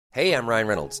Hey, I'm Ryan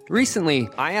Reynolds. Recently,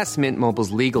 I asked Mint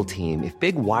Mobile's legal team if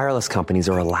big wireless companies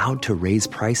are allowed to raise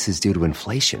prices due to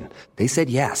inflation. They said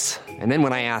yes. And then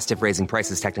when I asked if raising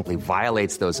prices technically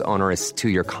violates those onerous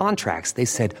two-year contracts, they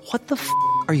said, "What the f***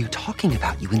 are you talking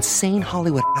about, you insane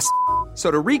Hollywood ass?" So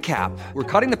to recap, we're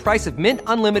cutting the price of Mint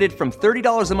Unlimited from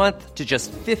 $30 a month to just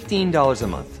 $15 a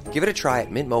month. Give it a try at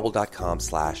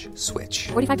mintmobile.com/switch.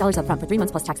 $45 up front for 3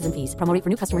 months plus taxes and fees. Promo rate for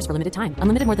new customers for limited time.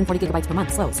 Unlimited more than 40 gigabytes per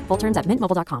month. Slows full terms at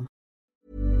mintmobile.com.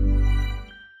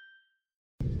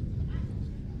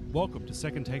 Welcome to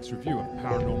Second Take's review of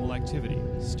Paranormal Activity,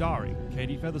 starring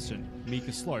Katie Featherston,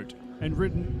 Mika Sloat, and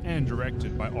written and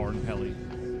directed by Oren Pelly.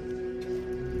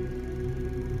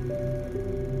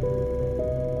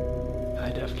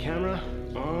 High def camera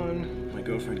on. My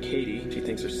girlfriend Katie, she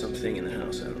thinks there's something in the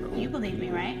house. I don't know. You believe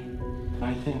me, right?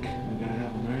 I think we're gonna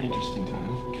have a very interesting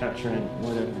time capturing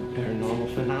whatever paranormal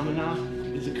phenomena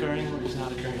is occurring or is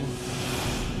not occurring.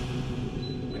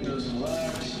 Windows are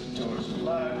locked, doors are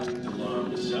locked, the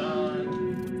alarm is on.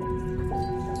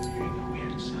 Hearing a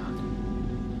weird sound.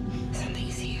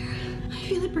 Something's here. I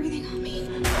feel it breathing on me.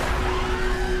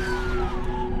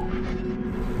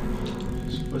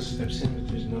 There's footsteps in, but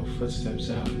there's no footsteps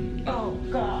out. Oh,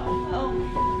 God. Oh.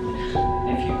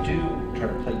 If you do try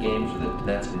to play games with it,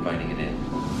 that's inviting it in.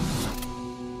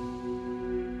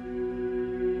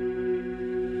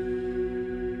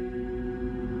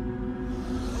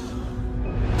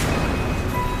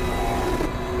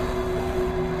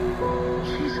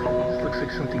 Jesus, this looks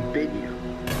like something big here.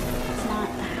 It's not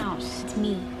the house. It's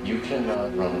me. You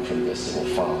cannot run from this, it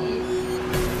will follow you.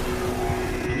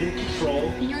 I'm in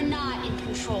control. You're not in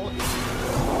control.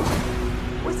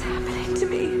 What's happening to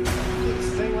me? This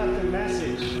thing left a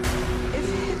message.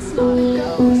 If it's not a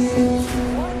ghost,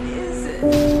 what is it?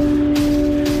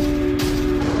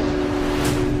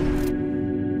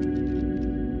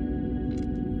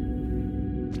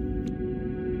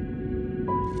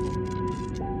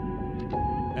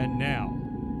 And now,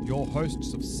 your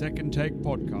hosts of Second Take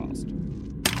Podcast.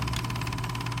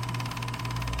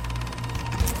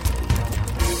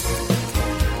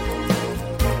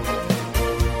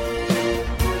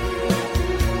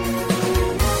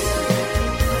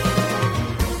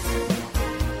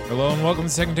 Hello and welcome to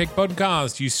Second Take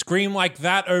Podcast. You scream like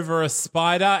that over a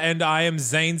spider, and I am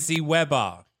Zane C.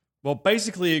 Weber. Well,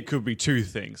 basically, it could be two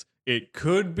things. It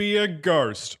could be a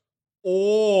ghost,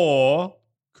 or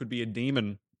could be a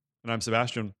demon. And I'm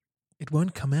Sebastian. It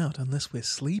won't come out unless we're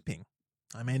sleeping.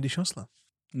 I'm Andy Schossler.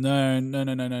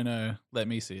 No. Let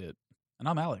me see it. And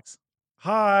I'm Alex.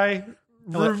 Hi,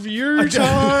 Hello. review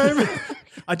time.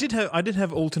 I did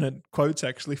have alternate quotes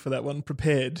actually for that one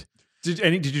prepared.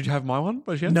 Did you have my one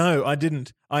by chance? No, I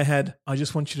didn't. I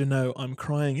just want you to know I'm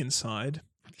crying inside,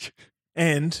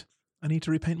 and I need to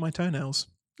repaint my toenails.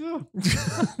 Yeah.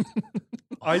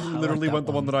 I literally went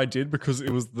the one that I did because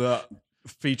it was the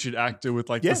featured actor with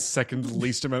like the third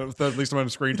least amount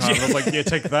of screen time. And I was like, yeah,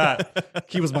 take that.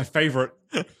 He was my favorite.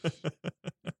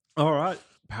 All right.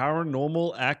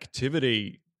 Paranormal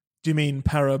Activity. Do you mean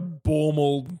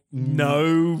paranormal?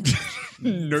 No.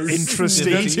 No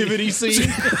interesting nativity scene.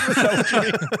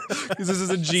 Because this is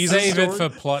a Jesus Save story. it for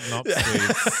plot knots, please.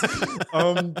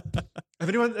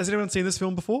 Has anyone seen this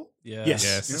film before? Yeah. Yes.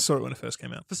 Yes. I saw it when it first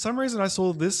came out. For some reason, I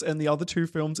saw this and the other two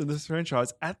films in this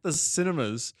franchise at the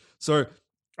cinemas. So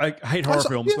I hate horror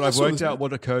films, but I've worked out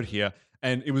what occurred here.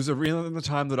 And it was around the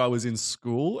time that I was in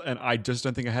school, and I just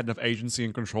don't think I had enough agency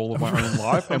and control of my own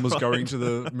life, and was going to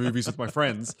the movies with my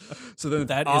friends. So then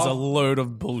That is a load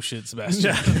of bullshit,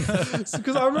 Sebastian.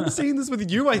 because I remember seeing this with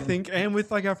you, I think, and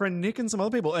with like our friend Nick and some other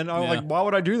people, and I was like, why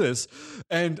would I do this?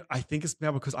 And I think it's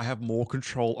now because I have more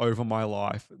control over my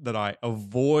life that I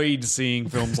avoid seeing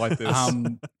films like this.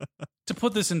 To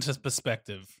put this into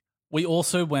perspective, we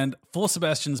also went for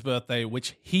Sebastian's birthday,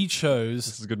 which he chose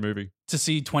This is a good movie. to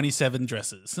see 27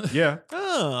 Dresses. Yeah.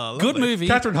 Oh, Good movie,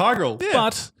 Katherine Heigl.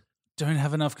 but don't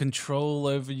have enough control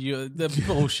over the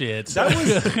bullshit. That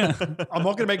was. I'm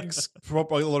not going to make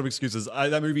probably a lot of excuses.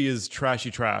 That movie is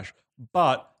trashy trash,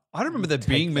 but I don't remember there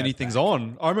being many things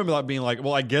on. I remember like being like,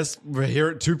 well, I guess we're here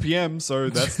at 2 p.m., so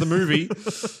that's the movie.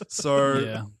 So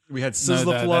Yeah. we had Sizzler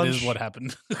for that lunch. is what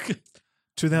happened.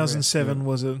 2007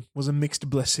 was a mixed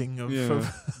blessing of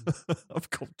of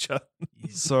culture.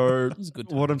 So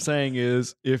good what I'm saying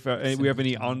is, if we have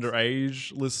any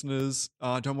underage listeners,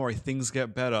 don't worry, things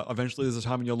get better. Eventually, there's a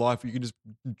time in your life where you can just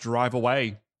drive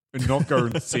away and not go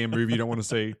and see a movie you don't want to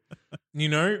see. You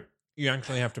know, you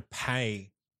actually have to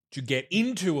pay to get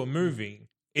into a movie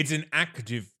It's an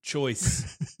active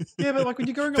choice. Yeah, but like when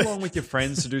you're going along with your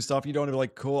friends to do stuff, you don't want to be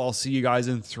like, cool, I'll see you guys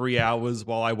in 3 hours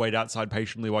while I wait outside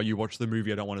patiently while you watch the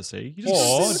movie I don't want to see. You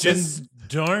Just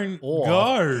don't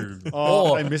go.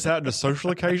 Oh, and miss out on a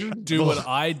social occasion? Do what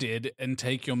I did and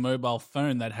take your mobile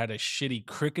phone that had a shitty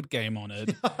cricket game on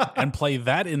it and play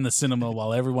that in the cinema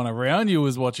while everyone around you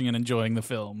was watching and enjoying the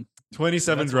film.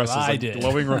 27 That's what dresses, I a did.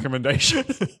 glowing recommendation.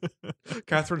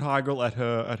 Katherine Heigl at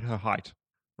her height,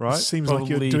 right? Seems like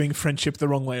Probably- you're doing friendship the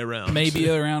wrong way around. Maybe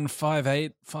around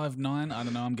 5'8", 5'9". I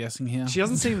don't know. I'm guessing here. She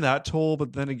doesn't seem that tall,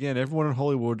 but then again, everyone in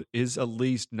Hollywood is at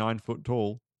least 9 foot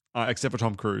tall, except for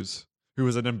Tom Cruise, who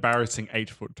is an embarrassing 8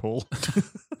 foot tall.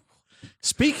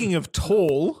 Speaking of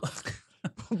tall,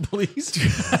 Please.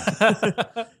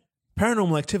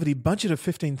 Paranormal Activity budget of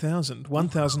 15,000,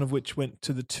 1,000 of which went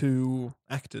to the two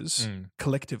actors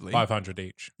collectively. 500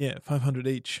 each. Yeah, 500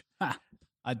 each.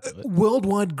 I'd do it.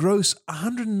 Worldwide gross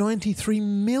 193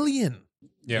 million.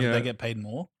 Yeah. They get paid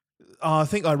more. I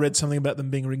think I read something about them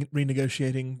being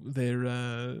renegotiating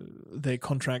their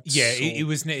contracts. Yeah, or- it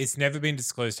was. It's never been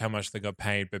disclosed how much they got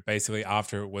paid, but basically,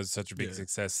 after it was such a big Yeah.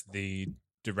 success, the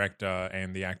director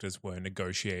and the actors were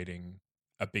negotiating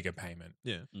a bigger payment.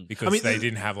 Yeah. because I mean, they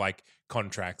didn't have like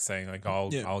contracts saying like I'll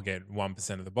get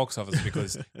 1% of the box office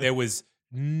because there was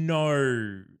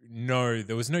no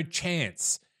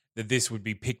chance that this would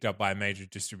be picked up by a major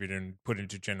distributor and put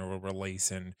into general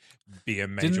release and be a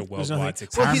major worldwide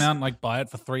success. Paramount buy it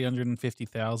for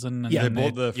 350,000. They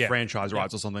bought the franchise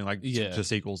rights or something like Yeah. to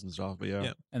sequels and stuff. But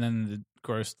yeah. and then the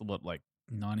grossed what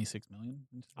 96 million.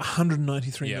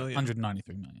 193 million.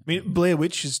 193 million. I mean, Blair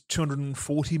Witch is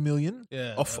 240 million.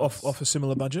 Yeah, off a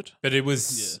similar budget. But it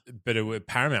was,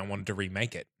 Paramount wanted to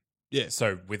remake it. Yeah.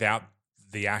 So without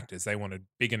the actors, they wanted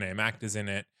bigger name actors in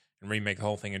it and remake the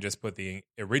whole thing and just put the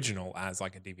original as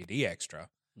like a DVD extra.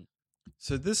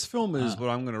 So this film is what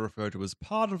I'm going to refer to as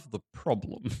part of the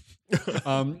problem,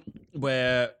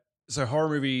 where horror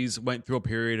movies went through a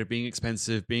period of being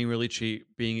expensive, being really cheap,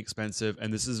 being expensive,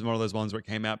 and this is one of those ones where it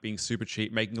came out being super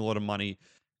cheap, making a lot of money,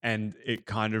 and it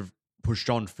kind of pushed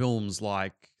on films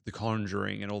like The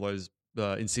Conjuring and all those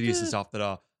Insidious and stuff that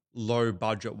are low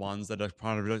budget ones that are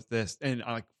kind of this and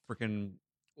like freaking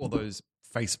all those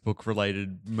Facebook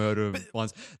related murder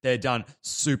ones. They're done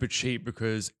super cheap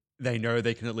because they know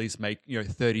they can at least make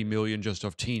 30 million just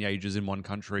off teenagers in one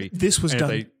country. This was And if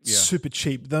done they- super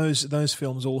cheap. Those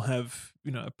films all have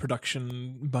a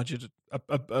production budget,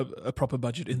 a proper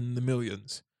budget in the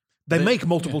millions. They make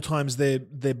multiple times their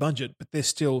budget, but they're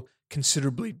still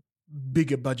considerably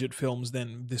bigger budget films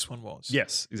than this one was.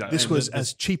 Yes, exactly. This And was the-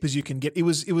 as cheap as you can get. It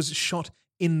was shot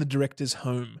in the director's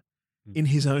home. In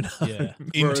his own home. Yeah.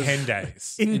 In 10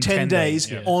 days. In 10 days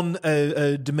yeah. on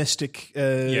a domestic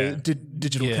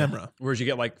digital camera. Whereas you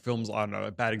get like films, I don't know,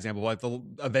 a bad example, like the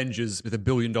Avengers with $1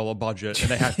 billion budget and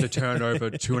they have to turn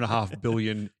over $2.5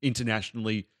 billion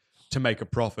internationally to make a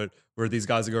profit, where these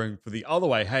guys are going for the other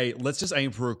way. Hey, let's just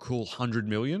aim for a cool 100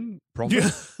 million profit.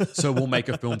 So we'll make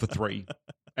a film for 3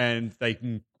 and they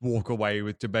can walk away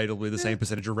with debatably the same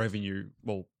percentage of revenue.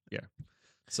 Well, yeah.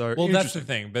 So That's the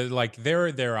thing. But like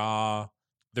there are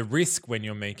the risk when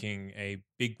you're making a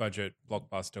big budget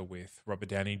blockbuster with Robert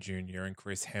Downey Jr. and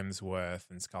Chris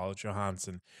Hemsworth and Scarlett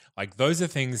Johansson. Like those are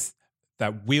things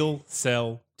that will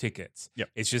sell tickets. Yep.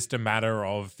 It's just a matter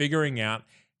of figuring out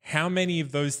how many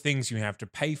of those things you have to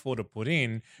pay for to put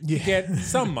in to get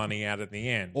some money out at the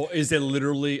end. Or is there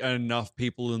literally enough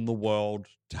people in the world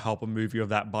to help a movie of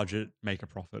that budget make a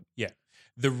profit? Yeah.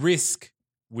 The risk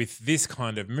with this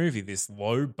kind of movie, this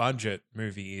low budget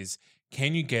movie, is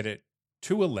can you get it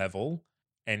to a level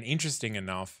and interesting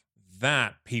enough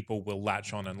that people will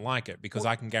latch on and like it? Because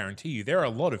I can guarantee you there are a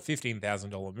lot of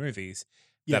 $15,000 movies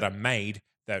that are made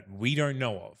that we don't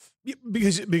know of. Yeah,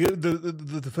 because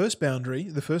the first boundary,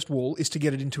 the first wall, is to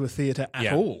get it into a theater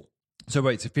at all. So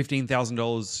wait, so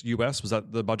 $15,000 US, was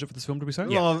that the budget for this film, did we say?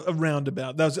 Well, around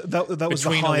about. That was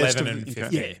Between the highest 11 of and the,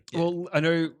 15. Yeah. Well, I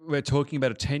know we're talking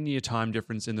about a 10-year time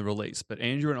difference in the release, but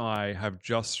Andrew and I have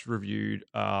just reviewed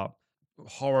a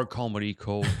horror comedy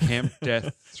called Camp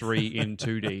Death 3 in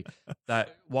 2D,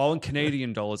 that while in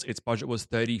Canadian dollars, its budget was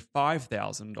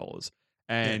 $35,000.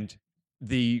 And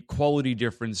the quality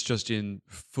difference just in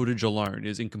footage alone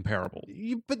is incomparable.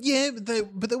 But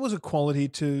there was a quality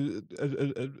to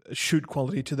a shoot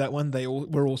quality to that one. They all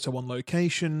were also on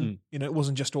location. It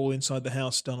wasn't just all inside the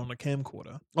house done on a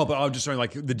camcorder. Oh, but I'm just saying,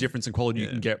 like the difference in quality you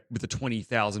can get with the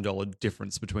 $20,000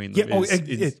 difference between them is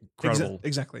incredible.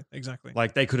 Exactly.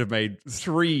 Like they could have made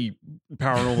 3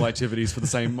 Paranormal Activities for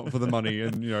the money,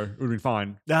 and it would have been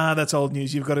fine. That's old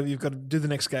news. You've got to do the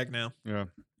next gag now. Yeah.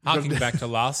 Harking back to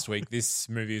last week, this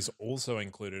movie is also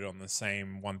included on the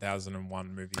same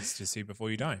 1001 movies to see before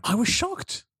you die. I was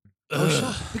shocked.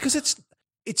 Because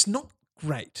it's not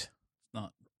great.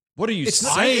 Not. What are you It's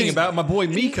not- saying it's- about my boy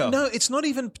Mika? No, it's not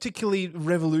even particularly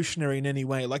revolutionary in any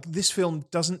way. Like, this film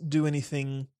doesn't do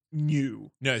anything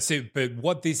new. No, see, but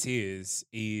what this is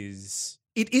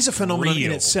It is a phenomenon in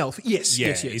real. itself. Yes, yeah,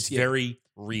 yes. it's very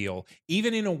real.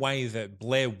 Even in a way that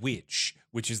Blair Witch,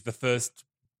 which is the first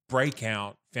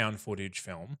breakout found footage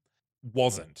film,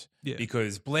 wasn't. Yeah.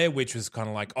 Because Blair Witch was kind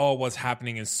of like, oh, what's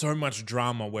happening is so much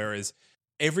drama, whereas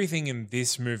everything in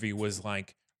this movie was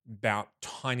like about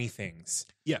tiny things.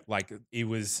 Yeah. Like it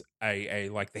was a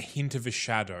like the hint of a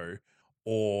shadow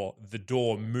or the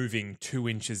door moving 2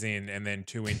 inches in and then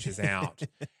 2 inches out.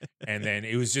 And then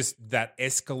it was just that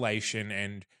escalation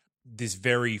and this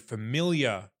very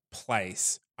familiar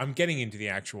place. I'm getting into the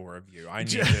actual review. I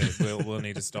need to, we'll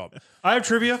need to stop. I have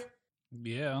trivia.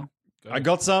 Yeah. I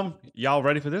got some. Y'all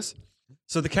ready for this?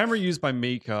 So the camera used by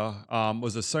Mika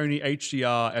was a Sony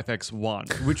HDR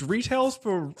FX1, which retails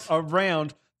for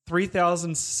around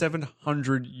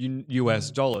 $3,700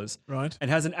 US, Right. and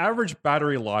has an average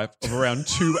battery life of around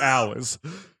 2 hours.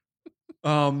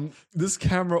 This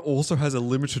camera also has a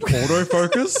limited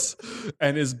autofocus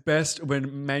and is best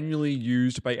when manually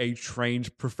used by a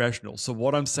trained professional. So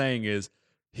what I'm saying is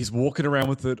he's walking around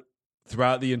with it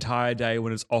throughout the entire day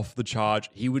when it's off the charge.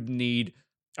 He would need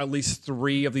at least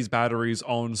 3 of these batteries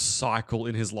on cycle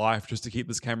in his life just to keep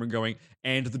this camera going,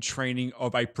 and the training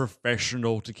of a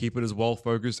professional to keep it as well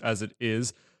focused as it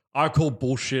is. I call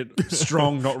bullshit.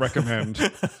 Strong, not recommend.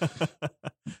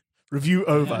 Review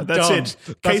over. That's Done. it.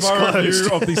 That's Case my closed.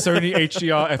 review of the Sony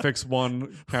HDR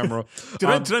FX1 camera. Did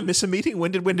I miss a meeting?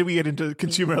 When did we get into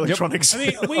consumer electronics? I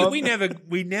mean,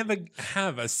 we never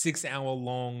have a 6-hour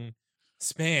long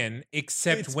span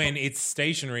except when it's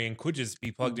stationary and could just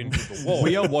be plugged into the wall.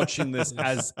 We are watching this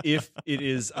as if it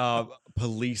is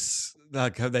police.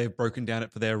 They've broken down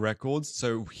it for their records.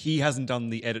 So he hasn't done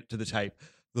the edit to the tape.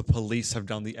 The police have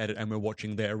done the edit, and we're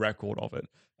watching their record of it.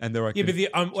 And they're like, Yeah,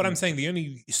 but what I'm saying, the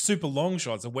only super long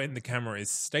shots are when the camera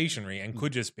is stationary and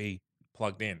could just be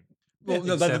plugged in. well,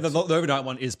 no, the overnight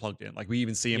one is plugged in. Like we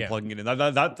even see him plugging it in.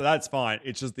 That's fine.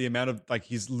 It's just the amount of like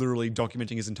he's literally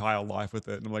documenting his entire life with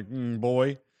it. And I'm like,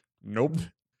 boy, nope.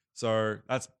 So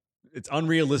it's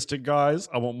unrealistic, guys.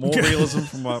 I want more realism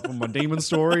from my demon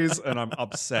stories, and I'm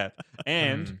upset.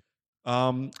 And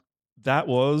that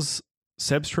was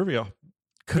Seb's trivia.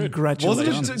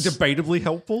 Congratulations. Wasn't it debatably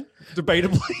helpful?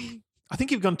 Debatably. I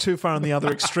think you've gone too far on the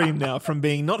other extreme now, from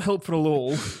being not helpful at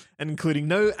all and including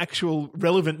no actual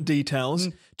relevant details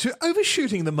to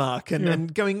overshooting the mark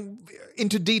and going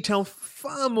into detail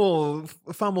far more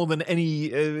than any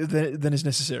than is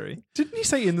necessary. Didn't he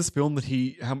say in this film that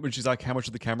how much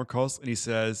did the camera cost? And he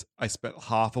says, I spent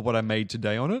half of what I made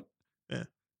today on it. Yeah.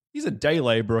 He's a day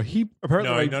laborer. He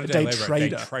apparently not a day day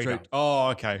trader. trader.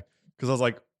 Oh, okay. Because I was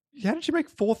like, how did you make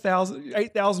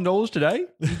 $8,000 today?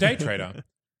 He's a day trader.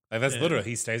 Like that's literally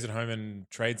he stays at home and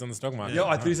trades on the stock market. Yeah,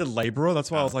 I thought he said laborer.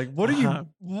 That's why I was like, what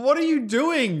are you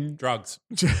doing? Drugs.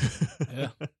 Yeah.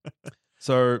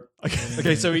 So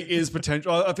okay, so he is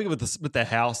potential. I think with their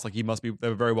house, like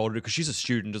they're very well to do because she's a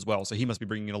student as well, so he must be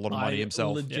bringing in a lot of money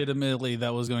himself. Legitimately,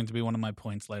 that was going to be one of my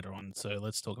points later on. So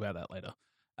let's talk about that later.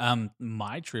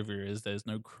 My trivia is there's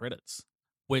no credits,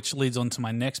 which leads on to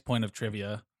my next point of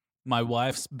trivia. My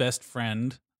wife's best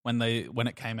friend, when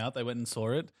it came out, they went and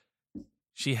saw it.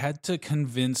 She had to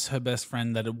convince her best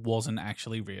friend that it wasn't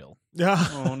actually real. Yeah.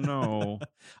 Oh no.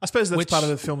 I suppose that's part of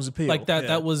the film's appeal. Like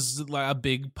that was like a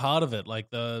big part of it. Like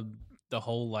the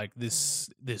whole like this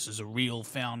is a real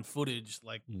found footage.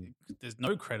 Like there's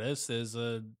no credits. There's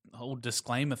a whole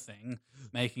disclaimer thing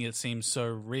making it seem so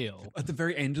real. At the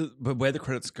very end, but where the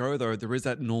credits go though, there is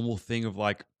that normal thing of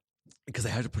like, because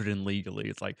they had to put it in legally.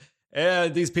 It's like,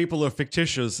 these people are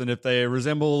fictitious, and if they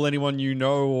resemble anyone you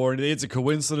know, or it's a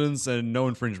coincidence and no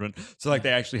infringement. So like they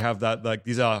actually have that, like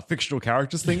these are fictional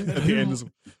characters thing at the end.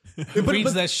 Who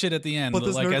reads that shit at the end, like no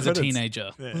as credits. a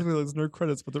teenager? Yeah. There's no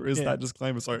credits, but there is that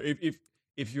disclaimer. So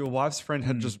if your wife's friend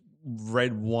had just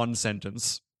read one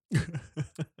sentence.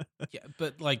 Yeah,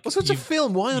 but like, well, so it's a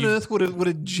film. Why on earth would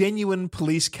a genuine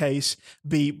police case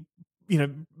be,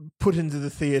 put into the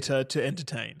theater to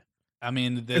entertain? I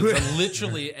mean, there's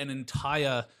literally an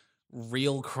entire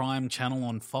real crime channel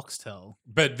on Foxtel.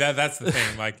 But that's the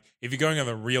thing. Like, if you're going on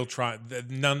the real crime,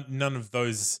 none of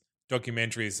those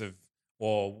documentaries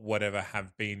or whatever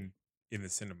have been in the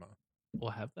cinema.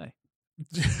 Or have they?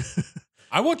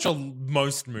 I watch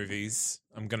most movies.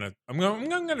 I'm gonna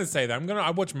say that.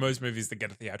 I watch most movies that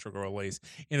get a theatrical release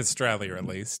in Australia, at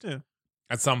least. Yeah.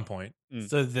 At some point.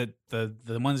 So that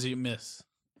the ones that you miss.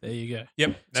 There you go.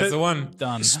 Yep, that's the one.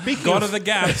 Done. Speaking God of of the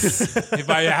gaps. If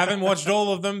I haven't watched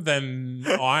all of them, then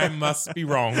I must be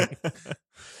wrong.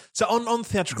 So on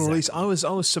theatrical release, I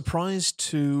was surprised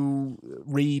to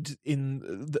read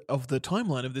of the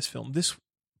timeline of this film. This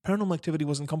Paranormal Activity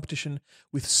was in competition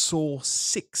with Saw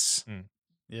 6.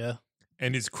 Yeah.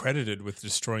 And is credited with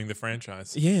destroying the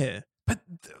franchise. Yeah. But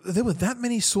there were that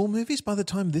many Saw movies by the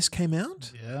time this came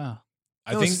out? Yeah.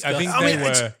 I think they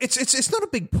were. It's not a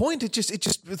big point. It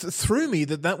just threw me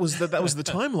that was the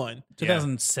timeline.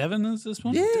 2007 is this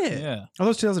one? Yeah. Yeah. Oh, that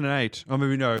was 2008. Or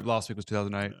maybe no, last week was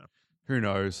 2008. Who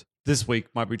knows? This week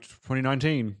might be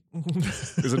 2019.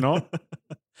 Is it not?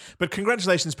 But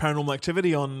congratulations, Paranormal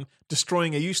Activity, on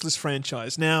destroying a useless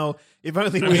franchise. Now, if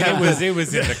only we had... It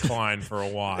was in decline for a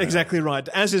while. Exactly right.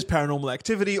 As is Paranormal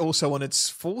Activity, also on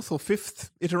its 4th or 5th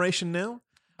iteration now.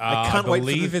 I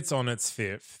believe it's on its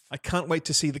 5th. I can't wait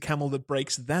to see the camel that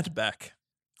breaks that back.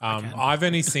 I've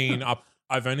only seen up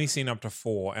to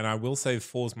 4, and I will say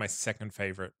 4 is my second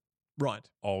favorite. Right.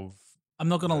 I'm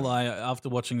not going to lie. After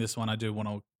watching this one, I do want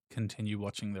to continue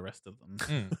watching the rest of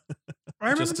them.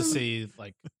 Just to see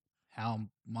how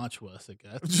much worse it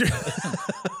gets.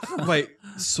 Wait,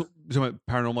 so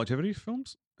Paranormal Activity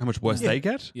films? How much worse they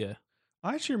get? Yeah.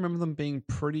 I actually remember them being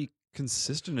pretty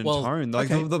consistent in Well, tone.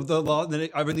 Like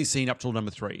I've only seen up till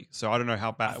number 3, so I don't know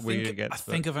how bad it gets. I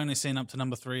think I've only seen up to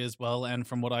number 3 as well, and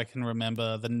from what I can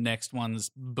remember, the next ones,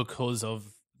 because of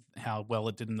how well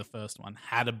it did in the first one,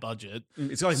 had a budget.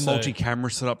 It's got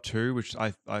multi-camera setup too, which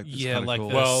I like cool.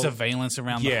 the surveillance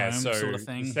around the home so sort of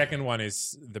thing. The second one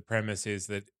is the premise is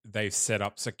that they've set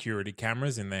up security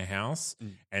cameras in their house,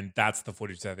 and that's the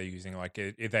footage that they're using. Like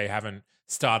they haven't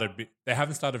started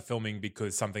filming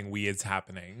because something weird's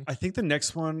happening. I think the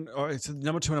next one, it's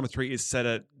number 2 and number 3, is set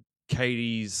at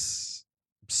Katie's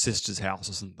sister's house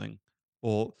or something.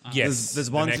 Or yes, there's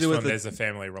one the to next do with one, there's a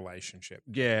family relationship.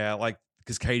 Yeah, like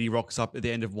because Katie rocks up at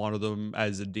the end of one of them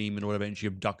as a demon or whatever, and she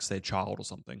abducts their child or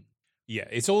something. Yeah,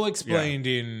 it's all explained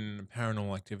in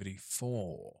Paranormal Activity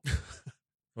 4,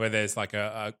 where there's like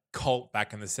a cult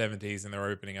back in the 70s and they're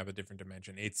opening up a different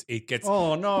dimension. It gets...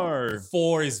 Oh, no.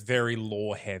 4 is very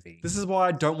lore heavy. This is why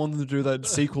I don't want them to do that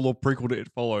sequel or prequel to It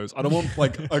Follows. I don't want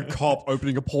like a cop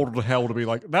opening a portal to hell to be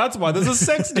like, that's why there's a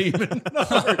sex demon.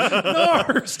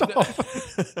 No, stop.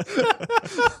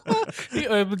 He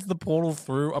opens the portal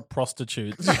through a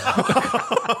prostitute.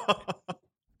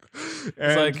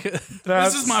 It's like,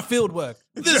 this is my field work.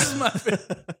 This is my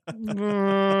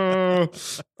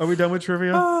Are we done with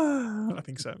trivia? I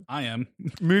think so. I am.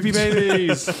 Movie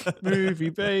babies. Movie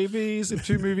babies. If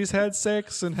 2 movies had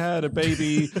sex and had a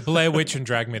baby. Blair Witch and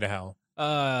Drag Me to Hell.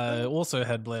 Also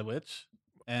had Blair Witch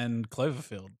and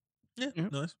Cloverfield. Yeah,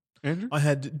 nice. Andrew? I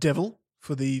had Devil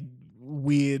for the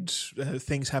weird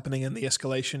things happening and the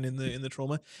escalation in the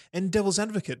trauma, and Devil's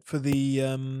Advocate for the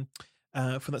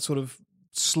for that sort of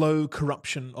slow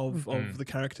corruption of the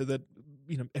character that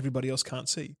everybody else can't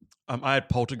see. I had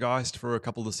Poltergeist for a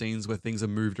couple of the scenes where things are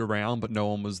moved around, but no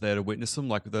one was there to witness them.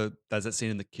 Like there's that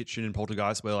scene in the kitchen in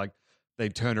Poltergeist where like they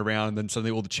turn around and then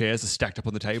suddenly all the chairs are stacked up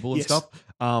on the table and stuff.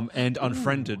 And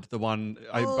Unfriended, the one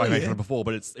I made fun of before,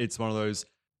 but it's one of those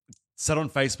set on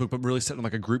Facebook, but really set on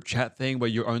like a group chat thing where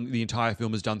the entire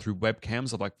film is done through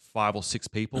webcams of like 5 or 6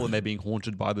 people and they're being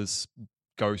haunted by this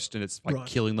ghost and it's like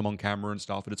killing them on camera and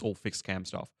stuff, and it's all fixed cam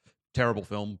stuff. Terrible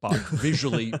film, but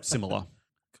visually similar.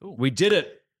 Cool. We did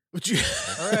it.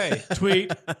 All right. Tweet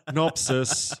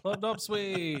nopsis. Plot nop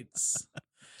sweets.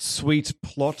 Sweet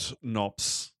plot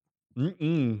nops. Gonna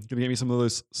get me some of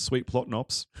those sweet plot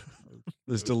nops.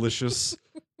 Those delicious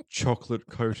chocolate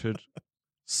coated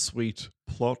sweet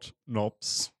plot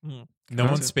nops. No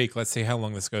one speak. Let's see how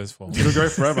long this goes for. It'll go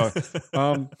forever.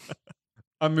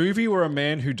 A movie where a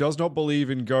man who does not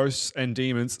believe in ghosts and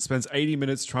demons spends 80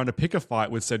 minutes trying to pick a fight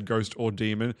with said ghost or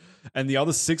demon, and the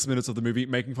other 6 minutes of the movie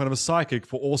making fun of a psychic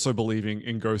for also believing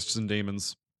in ghosts and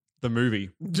demons. The movie.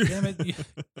 Damn it,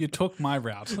 you took my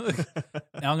route.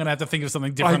 Now I'm going to have to think of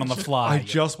something different on the fly. I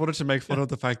just wanted to make fun of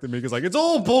the fact that Mika's like, it's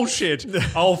all bullshit.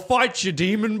 I'll fight you,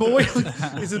 demon boy.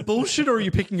 Is it bullshit or are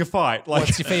you picking a fight? Like,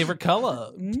 what's your favorite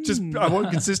color? Just, I want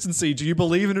consistency. Do you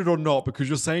believe in it or not? Because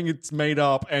you're saying it's made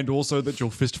up and also that you'll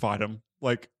fist fight him.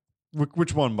 Like,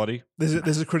 which one, buddy?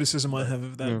 There's a criticism I have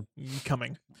of that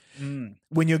coming.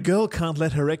 When your girl can't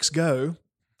let her ex go,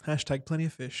 #plenty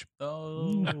of fish.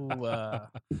 Oh,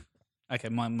 okay,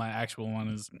 my actual one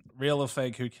is real or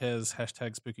fake, who cares,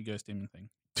 # spooky ghost demon thing.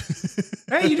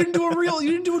 Hey, you didn't do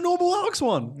a normal Alex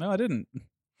one. No, I didn't.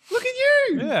 Look at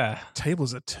you. Yeah.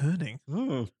 Tables are turning.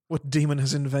 Oh. What demon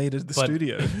has invaded the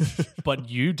studio? But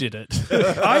you did it.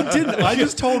 I didn't. I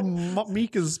just told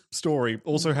Mika's story.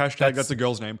 Also, hashtag that's a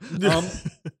girl's name.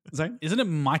 Zane? Isn't it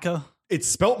Micah? It's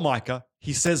spelt Micah.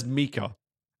 He says Mika.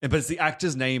 But it's the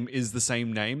actor's name is the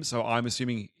same name. So I'm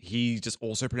assuming he just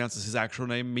also pronounces his actual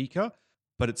name Mika,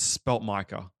 but it's spelt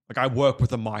Micah. Like I work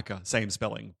with a Micah, same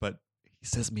spelling, but he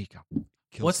says Mika.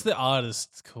 What's the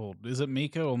artist called? Is it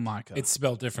Mika or Micah? It's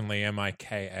spelled differently.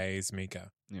 Mika is Mika.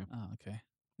 Yeah. Oh, okay.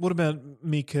 What about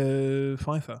Mika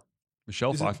Pfeiffer?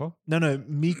 Michelle Is it- Pfeiffer? No,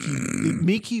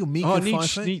 Miki or Mika Oh,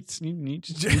 Pfeiffer? Nietzsche,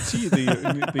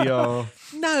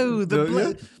 No,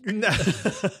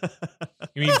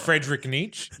 You mean Frederick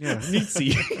Nietzsche? yeah,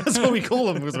 Nietzsche. That's what we call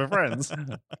him because we're friends.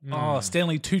 Oh,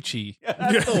 Stanley Tucci.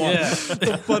 That's the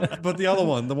one. Yeah. but the other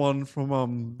one, the one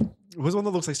from who's the one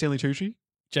that looks like Stanley Tucci?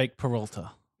 Jake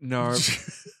Peralta. No,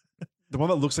 the one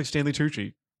that looks like Stanley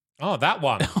Tucci. Oh, that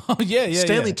one. Oh, yeah.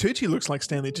 Stanley Tucci looks like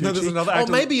Stanley Tucci. No, there's another Oh,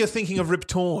 actor- maybe you're thinking of Rip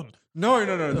Torn. No,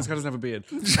 this guy doesn't have a beard.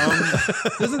 There's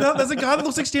a guy that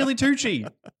looks like Stanley Tucci.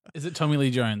 Is it Tommy Lee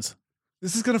Jones?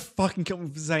 This is gonna fucking kill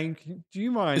me, Zane. Do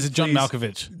you mind? Is it John please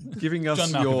Malkovich? giving us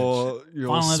John your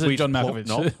Final answer, sweet John plot Malkovich.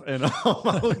 knob, and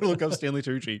I'll look up Stanley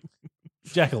Tucci.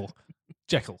 Jekyll.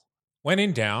 When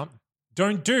in doubt,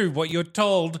 don't do what you're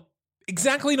told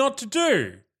exactly not to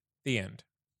do. The end.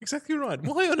 Exactly right.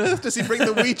 Why on earth does he bring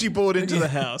the Ouija board into the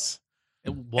house?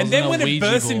 And then when it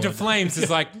bursts into flames, it's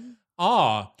like,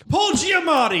 Paul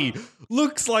Giamatti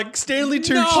looks like Stanley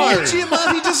Tucci. No. Paul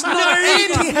Giamatti does not,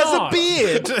 and he has not. a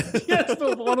beard. Yes,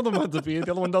 but one of them has a beard,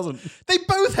 the other one doesn't. They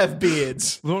both have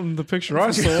beards. Not in the picture I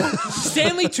saw.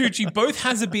 Stanley Tucci both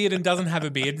has a beard and doesn't have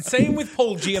a beard. Same with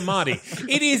Paul Giamatti.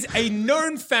 It is a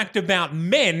known fact about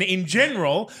men in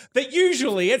general that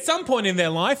usually at some point in their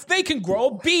life they can grow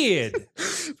a beard.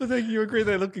 But then you agree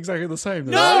they look exactly the same.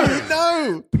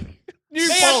 No.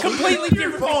 They are completely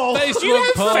different. Do you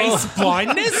have Paul. face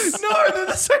blindness? No, they're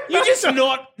the same. You just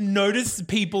not notice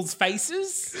people's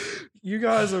faces? You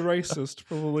guys are racist,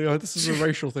 probably. This is a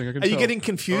racial thing. I can Are you tell. getting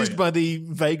confused by the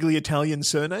vaguely Italian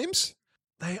surnames?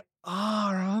 They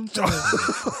are, aren't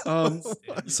they?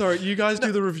 Sorry, you guys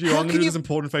do the review. How I'm going to can do you- this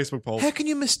important Facebook poll. How can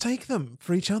you mistake them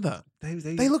for each other?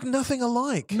 They look nothing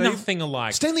alike. Nothing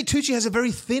alike. Stanley Tucci has a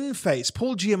very thin face.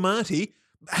 Paul Giamatti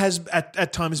has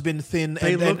at times been thin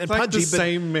They and look like pudgy, the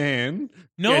same man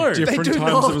No, at different they do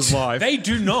times not. of his life. They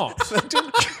do not.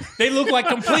 They look like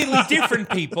completely different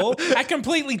people at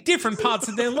completely different parts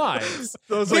of their lives.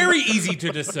 Very easy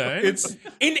to discern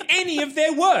in any of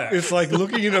their work. It's like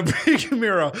looking in a big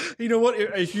mirror. You know what?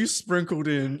 If you sprinkled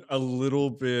in a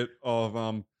little bit of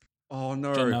John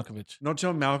Malkovich. not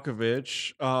John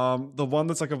Malkovich, the one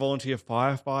that's like a volunteer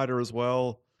firefighter as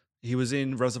well. He was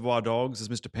in Reservoir Dogs as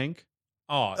Mr. Pink.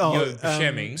 Oh,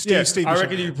 Buscemi. Steve I Buscemi.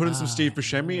 reckon you put in some Steve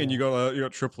Buscemi and you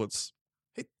got triplets.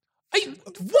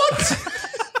 What?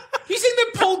 You think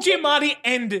that Paul Giamatti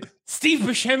and Steve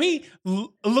Buscemi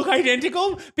look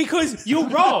identical? Because you're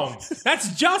wrong.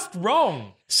 That's just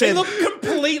wrong. They look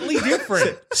completely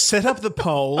different. Set up the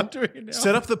poll. I'm doing it now.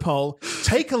 Set up the poll.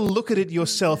 Take a look at it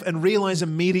yourself and realize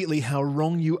immediately how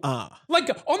wrong you are. Like,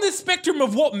 on the spectrum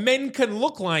of what men can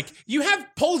look like, you have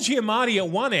Paul Giamatti at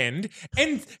one end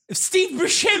and Steve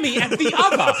Buscemi at the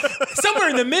other. Somewhere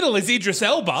in the middle is Idris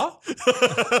Elba.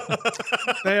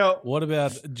 They are What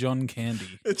about John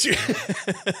Candy?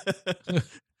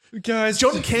 guys.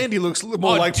 John Candy looks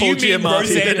more like do you Paul mean Giamatti.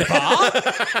 Roseanne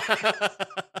Barr?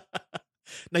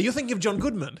 Now you're thinking of John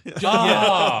Goodman.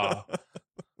 Ah.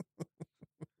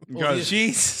 Guys,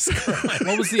 Jesus Christ.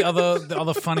 What was the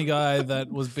other funny guy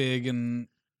that was big and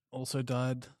also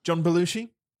died? John Belushi,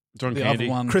 John The Candy.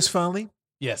 other one. Chris Farley.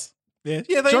 Yes. Yeah,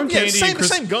 John Candy and same, Chris-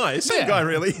 same guy, same guy,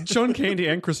 really. John Candy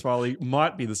and Chris Farley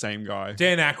might be the same guy.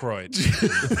 Dan Aykroyd.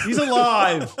 He's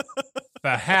alive. For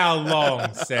how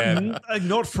long, Sam?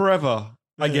 Not forever,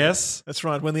 I guess. That's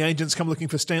right. When the agents come looking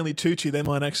for Stanley Tucci, they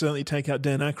might accidentally take out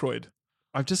Dan Aykroyd.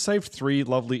 I've just saved 3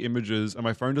 lovely images, and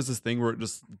my phone does this thing where it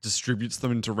just distributes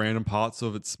them into random parts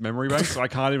of its memory bank, so I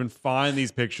can't even find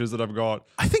these pictures that I've got.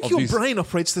 I think of your these- brain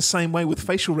operates the same way with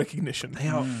facial recognition. They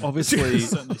are obviously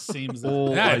Certainly seems that.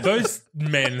 all Yeah, like- those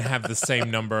men have the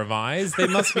same number of eyes. They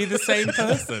must be the same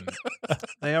person.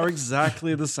 they are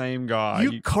exactly the same guy.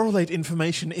 You correlate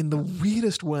information in the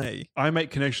weirdest way. I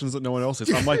make connections that no one else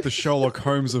is. I'm like the Sherlock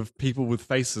Holmes of people with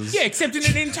faces. Yeah, except in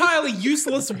an entirely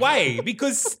useless way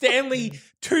because Stanley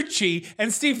Tucci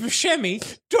and Steve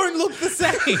Buscemi don't look the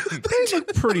same. They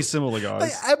look pretty similar, guys.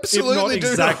 They absolutely if do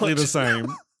not exactly not. the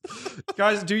same.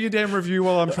 Guys, do your damn review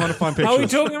while I'm trying to find pictures. Are we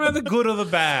talking about the good or the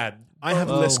bad? I have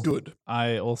less good.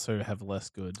 I also have less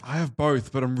good. I have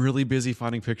both, but I'm really busy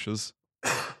finding pictures.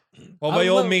 Well, by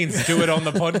all means, do it on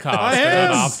the podcast I and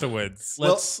am. not afterwards.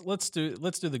 Let's do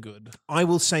the good. I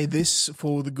will say this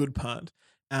for the good part.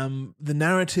 The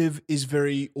narrative is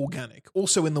very organic,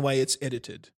 also in the way it's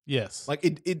edited. Yes. Like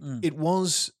it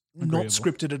was not Agreeable.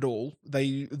 scripted at all.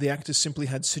 The actors simply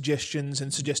had suggestions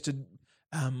and suggested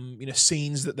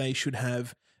scenes that they should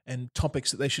have and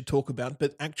topics that they should talk about,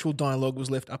 but actual dialogue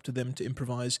was left up to them to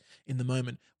improvise in the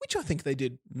moment, which I think they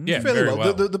did fairly very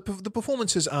well. The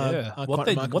performances are quite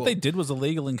remarkable. What they did was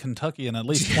illegal in Kentucky and at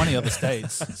least 20 other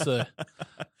states. So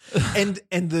and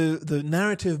the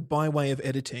narrative by way of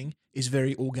editing is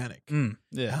very organic.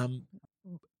 yeah.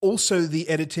 Also, the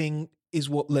editing is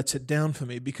what lets it down for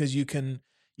me, because you can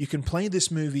play this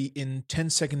movie in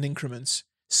 10-second increments,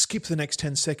 skip the next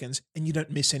 10 seconds, and you don't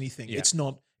miss anything. Yeah. It's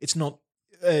not.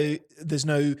 There's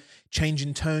no change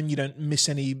in tone. You don't miss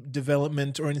any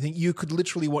development or anything. You could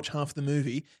literally watch half the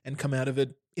movie and come out of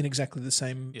it in exactly the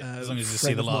same. As long as you frame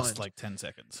see the of last mind. 10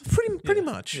 seconds. Pretty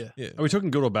much. Yeah. Are we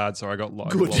talking good or bad? Sorry, I got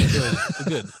lost. Good.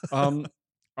 Good.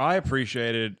 I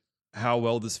appreciated how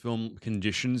well this film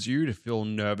conditions you to feel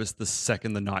nervous the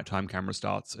second the nighttime camera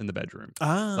starts in the bedroom.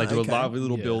 Ah, Do a okay. lovely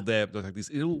little Yeah. build there, like these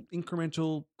little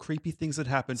incremental creepy things that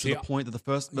happen to See, the point that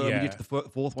when we get to the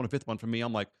fourth one or fifth one, for me,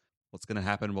 I'm like, what's going to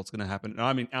happen? What's going to happen? And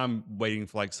I mean, I'm waiting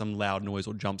for like some loud noise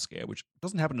or jump scare, which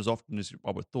doesn't happen as often as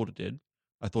I would thought it did.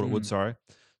 I thought it would, sorry.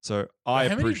 So I How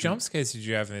many appreciate jump scares did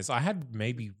you have in this? I had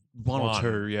maybe one or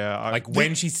two, yeah.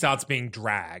 When she starts being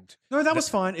dragged. No, that was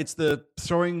fine. It's the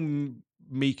throwing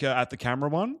Mika at the camera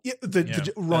one. Yeah, right That's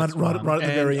at the And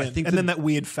very I end, think and the- then that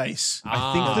weird face.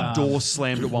 I think the door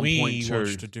slammed at one we point too.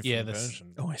 watched a different Yeah, this-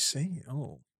 version. Oh, I see.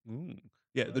 Oh,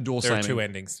 Yeah, the door There are slamming. two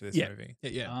endings to this yeah, movie.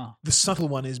 yeah. Ah. The subtle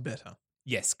one is better.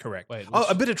 Yes, correct. Wait. Oh,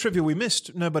 a bit of trivia we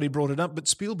missed. Nobody brought it up, but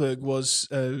Spielberg was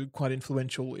quite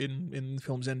influential in the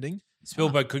film's ending.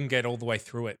 Spielberg couldn't get all the way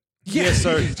through it. Yeah,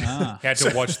 so Ah. He had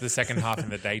to watch the second half in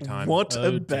the daytime. What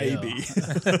Oh, a baby!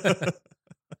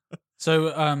 So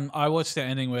I watched the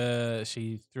ending where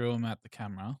she threw him at the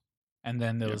camera, and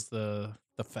then there was the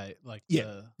fate, like Yeah.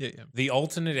 the, yeah. The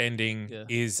alternate ending Yeah.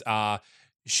 is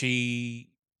she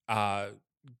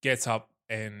gets up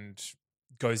and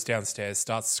goes downstairs,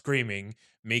 starts screaming.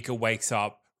 Mika wakes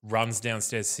up, runs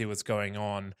downstairs to see what's going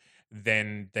on.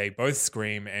 Then they both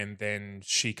scream, and then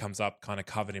she comes up kind of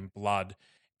covered in blood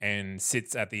and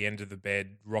sits at the end of the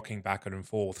bed, rocking backward and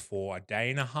forth for a day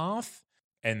and a half.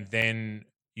 And then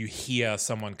you hear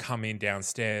someone come in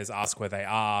downstairs, ask where they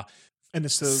are, And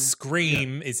it's the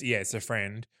scream. It's a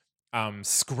friend.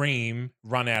 Scream,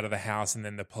 run out of the house, and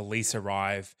then the police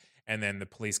arrive, and then the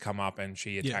police come up, and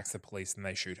she attacks the police, and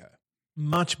they shoot her.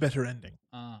 much better ending.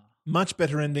 ah. Much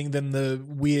better ending than the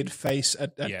weird face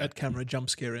at Yeah. camera jump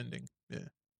scare ending. Yeah.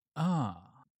 Ah.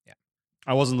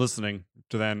 I wasn't listening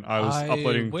to then. I was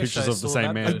uploading wish pictures I of the saw same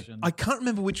that man. version. I can't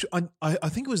remember which. I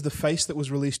think it was the face that was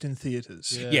released in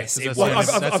theaters. Yeah, Yes, 'cause it that's-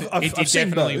 was. I've It seen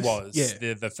definitely both.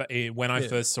 was. Yeah. When I Yeah.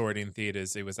 first saw it in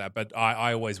theaters, it was that. But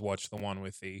I always watched the one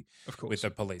with the Of course. with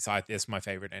the police. It's my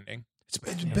favorite ending. It's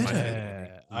better.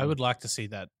 Yeah, I would like to see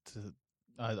that.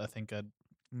 I think I'd.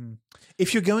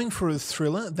 If you're going for a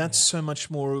thriller, that's so much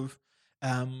more of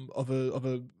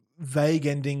a vague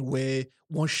ending where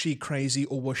was she crazy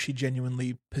or was she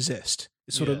genuinely possessed?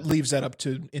 It sort of Yeah. leaves that up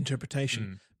to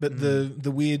interpretation. But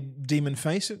the weird demon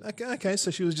face, okay,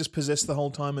 so she was just possessed the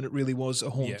whole time and it really was a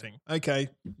haunting. Okay,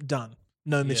 done.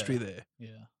 No mystery there.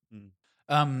 Yeah.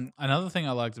 Mm. Another thing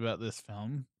I liked about this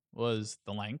film was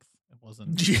the length. It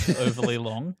wasn't Yeah. overly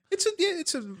long. It's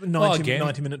a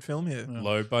 90-minute film, yeah.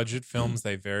 Low budget films,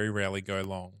 they very rarely go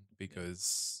long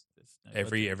because There's no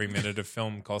every budget. minute of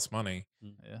film costs money.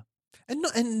 Yeah.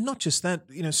 And not just that,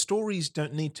 stories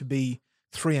don't need to be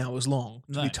 3 hours long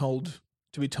to No.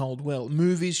 be told well.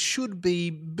 Movies should be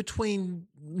between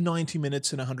 90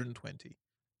 minutes and 120.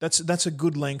 That's a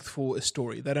good length for a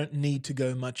story. They don't need to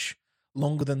go much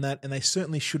longer than that, and they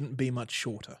certainly shouldn't be much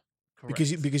shorter.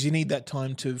 Because you need that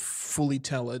time to fully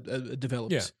tell a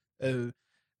developed a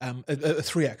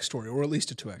 3-act story, or at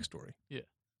least a 2-act story.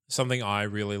 Something I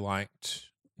really liked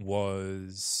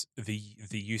was the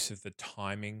use of the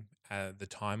timing, the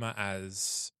timer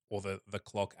or the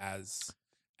clock as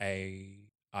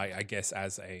I guess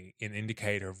as an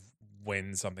indicator of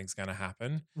when something's going to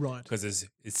happen. Right. Because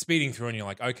it's speeding through and you're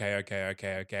like, okay.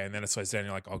 And then it slows down and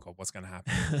you're like, oh God, what's going to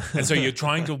happen? And so you're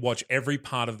trying to watch every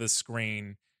part of the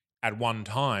screen at one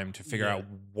time to figure out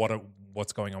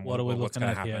what's going on, What are we what's looking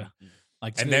going to at happen. here?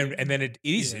 Like, And then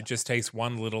it just takes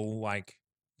one little like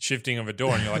shifting of a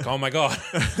door and you're like, oh my God,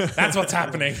 that's what's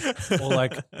happening. or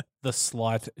like the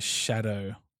slight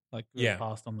shadow like Yeah.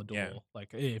 passed on the door. Yeah. Like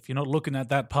if you're not looking at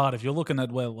that part, if you're looking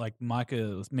at where like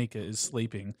Mika is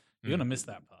sleeping, you're gonna miss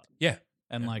that part. Yeah.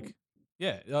 And like,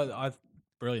 yeah, I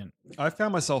brilliant. I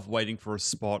found myself waiting for a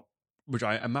spot, which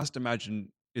I must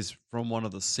imagine is from one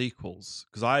of the sequels,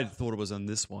 because I thought it was in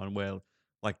this one where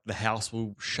like the house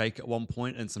will shake at one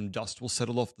point and some dust will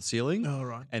settle off the ceiling. Oh,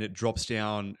 right. And it drops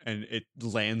down and it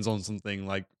lands on something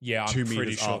like Yeah, 2 I'm pretty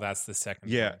meters sure up. that's the second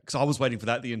Yeah, one. because I was waiting for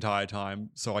that the entire time.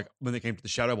 So like when they came to the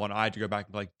shadow one, I had to go back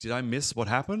and be like, did I miss what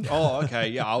happened? Oh, okay.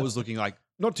 Yeah, I was looking like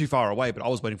not too far away, but I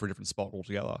was waiting for a different spot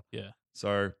altogether. Yeah.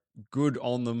 So good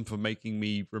on them for making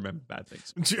me remember bad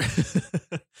things.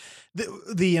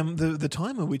 the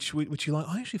timer which you like,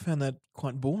 I actually found that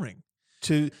quite boring.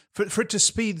 For it to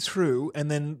speed through, and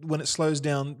then when it slows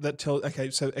down, that tells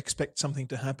so expect something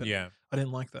to happen. Yeah. I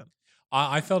didn't like that.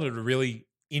 I felt it a really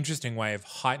interesting way of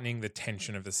heightening the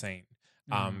tension of the scene,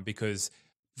 because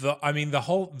the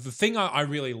thing I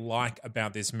really like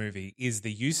about this movie is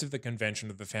the use of the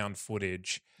convention of the found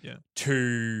footage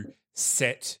to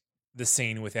set the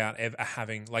scene without ever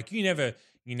having like you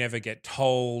never get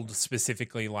told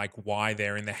specifically like why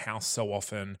they're in the house so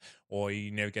often, or you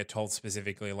never get told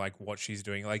specifically like what she's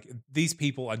doing. Like these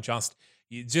people are just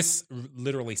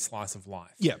literally slice of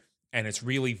life. Yeah. And it's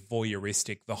really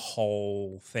voyeuristic, the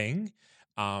whole thing,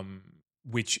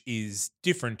 which is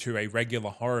different to a regular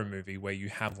horror movie where you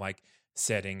have like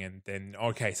setting and then,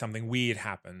 okay, something weird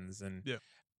happens. And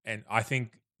I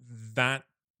think that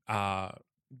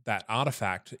that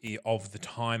artifact of the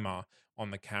timer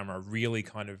on the camera really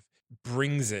kind of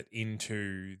brings it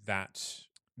into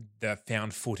the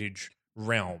found footage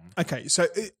realm. Okay, so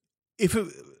if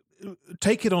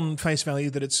take it on face value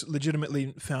that it's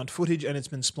legitimately found footage and it's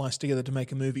been spliced together to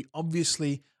make a movie,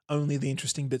 obviously only the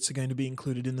interesting bits are going to be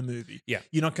included in the movie. Yeah.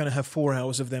 You're not going to have 4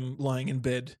 hours of them lying in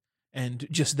bed and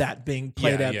just that being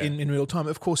played out in real time.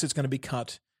 Of course, it's going to be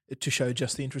cut to show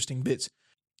just the interesting bits.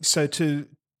 So to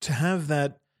have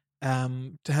that,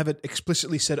 to have it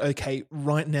explicitly said, okay,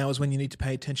 right now is when you need to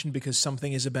pay attention because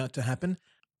something is about to happen,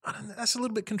 I don't know, that's a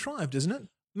little bit contrived, isn't it?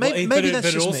 Maybe but that's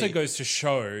it just also me. goes to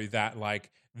show that like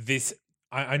this,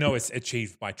 I know it's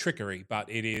achieved by trickery, but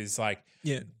it is like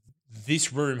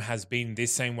this room has been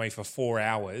this same way for 4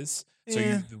 hours.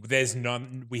 So there's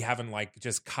none, we haven't like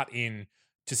just cut in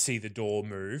to see the door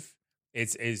move.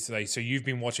 It's like, so you've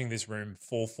been watching this room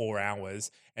for 4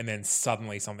 hours and then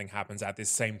suddenly something happens at this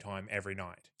same time every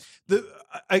night.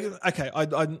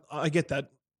 I get that.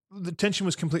 The tension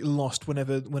was completely lost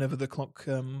whenever the clock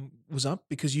was up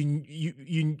because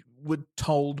you were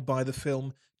told by the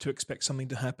film to expect something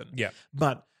to happen. Yeah.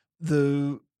 But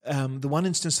the one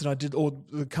instance that I did, or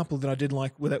the couple that I did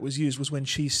like where that was used, was when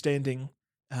she's standing.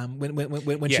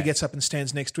 When she gets up and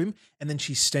stands next to him, and then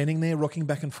she's standing there rocking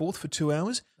back and forth for 2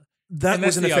 hours. And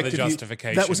that's the other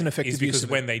justification. That was an effective is because use of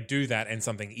when it. they do that and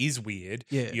something is weird,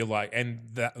 you're like,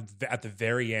 and at the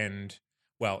very end,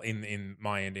 well, in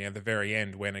my ending, at the very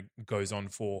end, when it goes on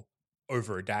for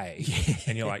over a day,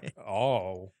 and you're like,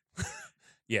 oh,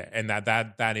 yeah, and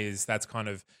that's kind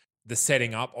of the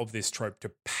setting up of this trope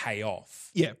to pay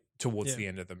off, towards the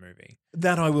end of the movie.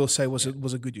 That I will say was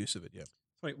a good use of it. Yeah.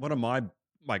 Like one of my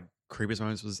creepiest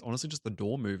moments was honestly just the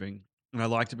door moving, and I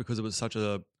liked it because it was such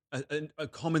a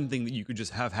common thing that you could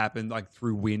just have happen like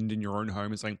through wind in your own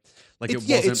home. It's like it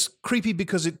wasn't. It's creepy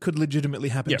because it could legitimately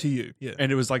happen to you. Yeah,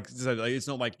 and it was like it's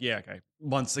not like okay.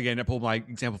 Once again, I pulled my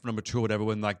example for number 2 or whatever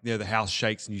when like the house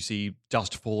shakes and you see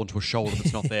dust fall onto a shoulder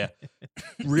that's not there.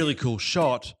 Really cool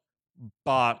shot,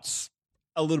 but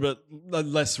a little bit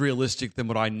less realistic than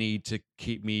what I need to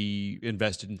keep me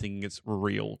invested in thinking it's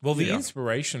real. Well, the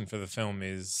inspiration for the film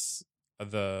is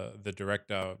the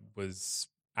director was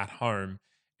at home.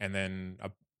 And then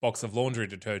a box of laundry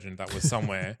detergent that was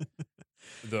somewhere,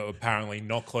 though apparently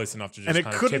not close enough to just and it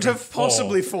kind of couldn't tip have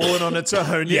possibly fallen on its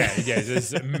own.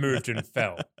 Just moved and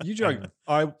fell. You joke.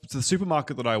 The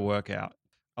supermarket that I work at,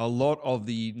 a lot of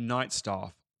the night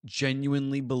staff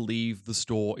genuinely believe the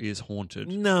store is haunted.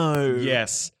 No.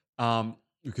 Yes.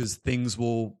 Because things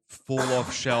will fall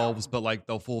off shelves, but like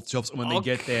they'll fall off shelves, and when they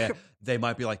get there, they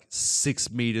might be like 6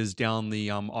 meters down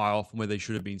the aisle from where they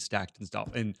should have been stacked and stuff.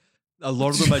 And a lot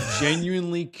of them are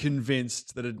genuinely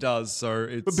convinced that it does. So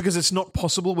it's but because it's not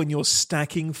possible when you're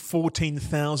stacking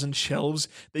 14,000 shelves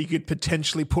that you could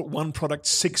potentially put one product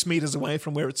 6 meters away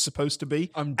from where it's supposed to be.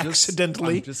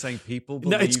 Accidentally. I'm just saying people.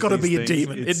 No, it's got to be a things.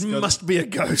 demon. It must be a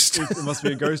ghost. It must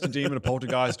be a ghost, a demon, a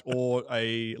poltergeist, or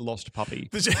a lost puppy.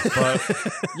 But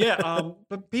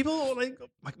but people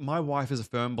like my wife is a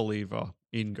firm believer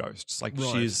in ghosts. Like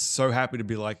she is so happy to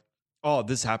be like, oh,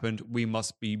 this happened.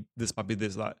 This might be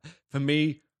this, that. For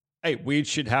me, hey, weird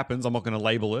shit happens. I'm not going to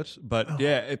label it, but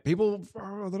people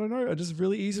I don't know are just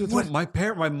really easy to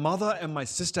tell. My mother, and my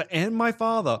sister, and my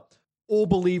father all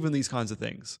believe in these kinds of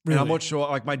things. Really? And I'm not sure.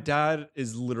 Like my dad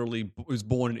was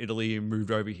born in Italy and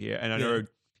moved over here, and I know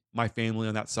my family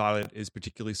on that side is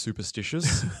particularly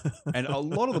superstitious, and a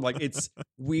lot of them, like, it's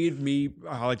weird.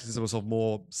 I like to consider myself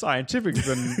more scientific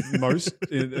than most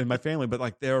in my family, but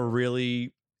like they're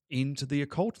really into the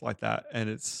occult like that, and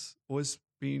it's always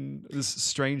been this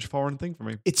strange foreign thing for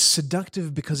me. It's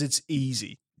seductive because it's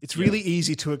easy. It's really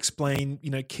easy to explain,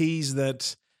 keys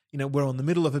that, we're on the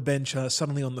middle of a bench are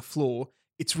suddenly on the floor.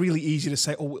 It's really easy to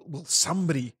say, oh, well,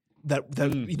 somebody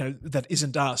that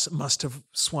isn't us must have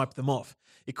swiped them off.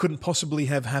 It couldn't possibly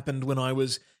have happened when I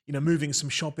was, moving some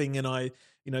shopping and I,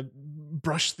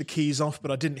 brushed the keys off,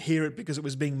 but I didn't hear it because it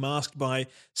was being masked by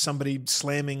somebody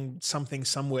slamming something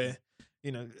somewhere.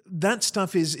 That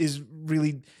stuff is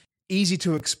really easy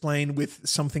to explain with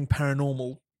something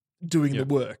paranormal doing the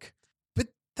work. But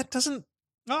that doesn't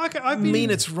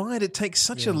mean it's right. It takes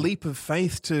such a leap of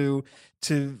faith to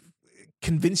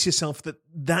convince yourself that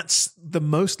that's the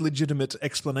most legitimate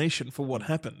explanation for what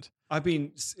happened. I've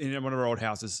been in one of our old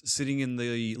houses, sitting in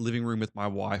the living room with my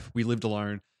wife. We lived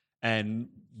alone, and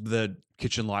the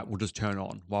kitchen light will just turn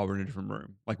on while we're in a different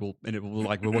room. We're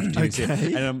watching TV.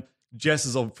 Okay. And Jess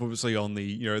is obviously on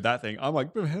the that thing. I'm like,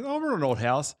 I'm in an old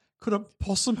house. Could a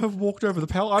possum have walked over the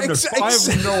power? I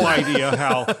have no idea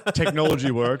how technology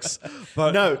works.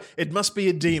 But no, it must be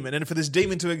a demon, and for this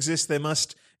demon to exist, there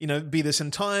must be this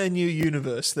entire new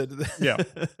universe that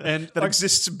that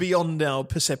exists beyond our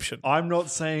perception. I'm not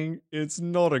saying it's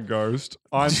not a ghost.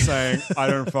 I'm saying I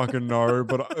don't fucking know,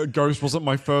 but a ghost wasn't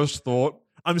my first thought.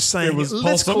 I'm saying it was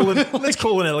let's possum.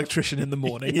 call an electrician in the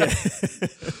morning. Yeah.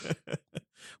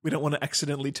 We don't want to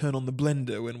accidentally turn on the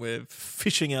blender when we're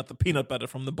fishing out the peanut butter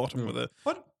from the bottom with a.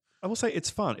 But I will say it's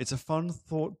fun. It's a fun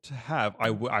thought to have. I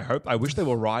wish they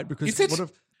were right, because is it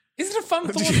a fun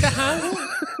thought to have?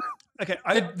 Okay,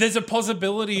 there's a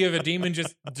possibility of a demon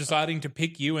just deciding to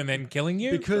pick you and then killing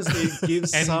you, because it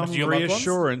gives some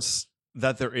reassurance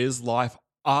that there is life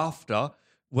after,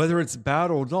 whether it's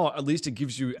bad or not. At least it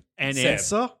gives you an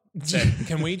answer. Seb,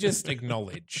 can we just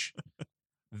acknowledge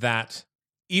that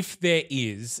if there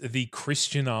is the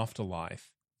Christian afterlife,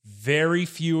 very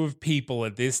few of people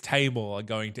at this table are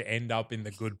going to end up in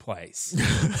the good place?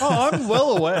 Oh, I'm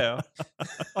well aware.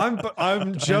 I'm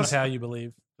just Depends how you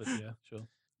believe, but yeah, sure.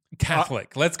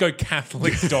 Catholic. Let's go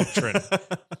Catholic doctrine.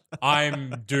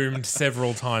 I'm doomed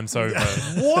several times over.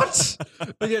 What?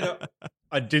 But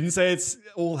I didn't say it's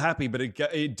all happy, but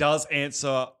it does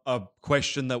answer a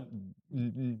question that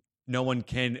no one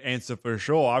can answer for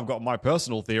sure. I've got my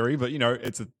personal theory, but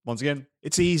once again,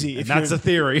 it's easy. If that's a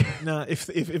theory. No,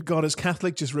 if God is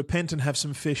Catholic, just repent and have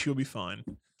some fish. You'll be fine.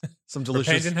 Some delicious.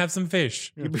 Repent and have some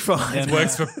fish. You'll be fine. It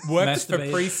works for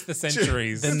priests for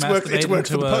centuries. Then it works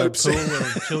for the popes. Pool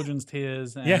of children's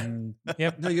tears and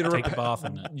No, you gotta take a bath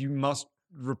in it. You must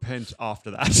repent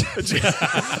after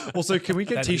that. Also, can we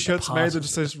get T-shirts made that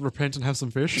just says "Repent and have some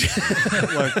fish"?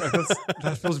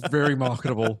 That feels very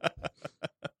marketable.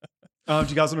 Do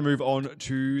you guys want to move on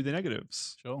to the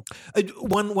negatives? Sure.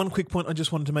 One quick point I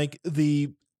just wanted to make.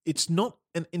 It's not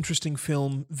an interesting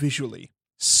film visually,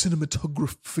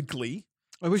 cinematographically.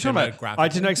 I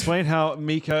didn't explain how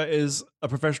Mika is a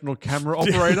professional camera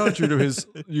operator due to his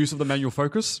use of the manual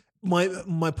focus.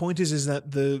 My point is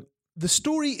that the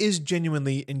story is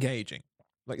genuinely engaging.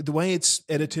 Like the way it's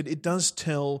edited, it does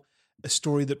tell a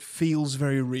story that feels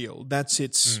very real. That's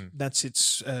its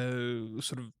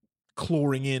sort of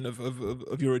clawing in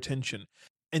of your attention.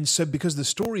 And so because the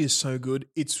story is so good,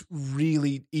 it's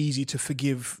really easy to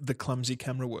forgive the clumsy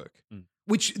camera work,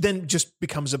 which then just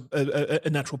becomes a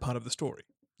natural part of the story.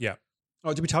 Yeah.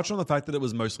 Oh, did we touch on the fact that it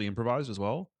was mostly improvised as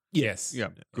well? Yes. Yeah.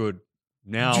 Good.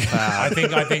 Now, bad.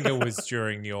 I think it was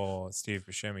during your Steve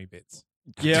Buscemi bits.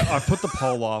 Yeah, I put the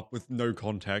poll up with no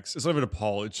context. It's not even a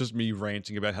poll. It's just me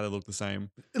ranting about how they look the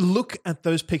same. Look at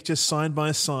those pictures side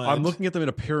by side. I'm looking at them in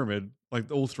a pyramid,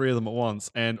 like all three of them at once,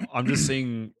 and I'm just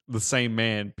seeing the same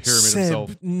man, pyramid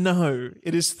himself. No,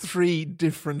 it is three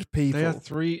different people. They are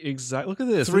three exact. Look at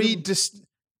this.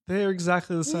 They're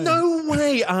exactly the same. No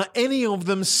way are any of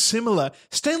them similar.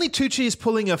 Stanley Tucci is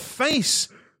pulling a face,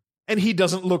 and he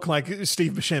doesn't look like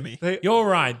Steve Buscemi. You're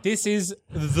right. This is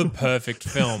the perfect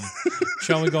film.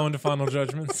 Shall we go into final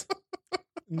judgments?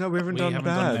 No, we haven't done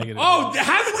bad. Oh,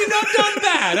 haven't we not done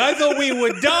bad? I thought we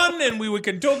were done and we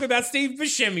can talk about Steve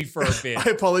Buscemi for a bit.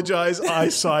 I apologize. I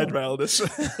side railed us.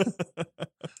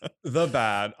 The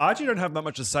bad. I actually don't have that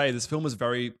much to say. This film was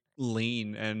very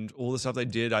lean, and all the stuff they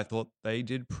did, I thought they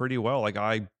did pretty well. Like,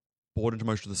 I bought into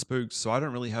most of the spooks, so I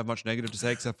don't really have much negative to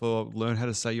say except for learn how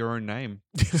to say your own name.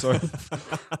 So,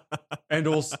 and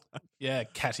also, Yeah,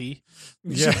 Catty.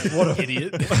 yeah, what a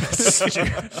Idiot.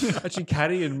 Actually,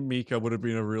 Caddy and Mika would have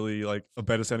been a really like a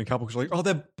better sounding couple because like, oh,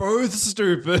 they're both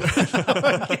stupid.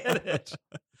 I get it.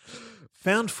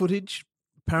 Found footage.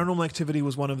 Paranormal Activity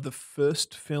was one of the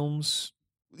first films,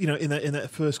 in that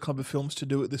first club of films to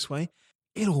do it this way.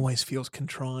 It always feels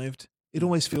contrived. It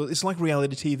always feels it's like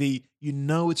reality TV. You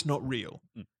know it's not real.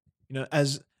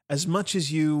 As much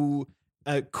as you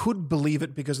could believe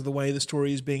it because of the way the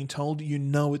story is being told, you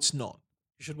know it's not.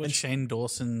 You should watch Shane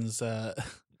Dawson's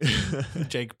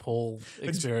Jake Paul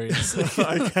experience.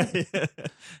 Okay.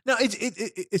 No,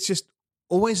 it's just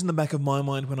always in the back of my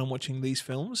mind when I'm watching these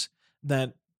films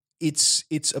that it's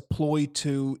a ploy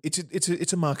to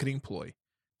it's a marketing ploy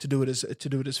to do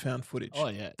it as found footage. Oh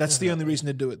yeah, that's the only reason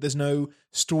to do it. There's no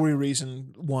story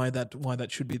reason why that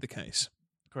should be the case.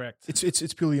 Correct.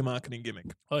 It's purely a marketing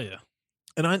gimmick. Oh yeah,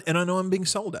 and I know I'm being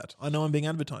sold at. I know I'm being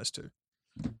advertised to.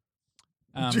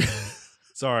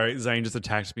 Sorry, Zane just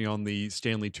attacked me on the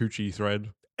Stanley Tucci thread.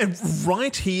 And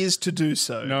right he is to do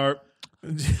so. No.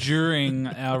 During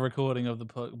our recording of the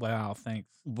wow, thanks.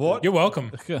 What? You're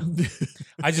welcome.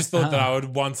 I just thought that I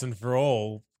would once and for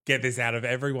all get this out of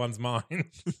everyone's mind.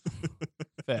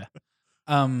 Fair.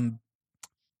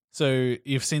 So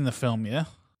you've seen the film, yeah?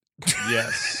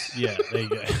 Yes. Yeah, there you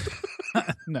go.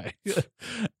 No.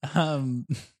 I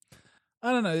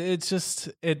don't know. It's just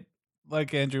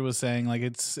like Andrew was saying, like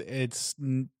it's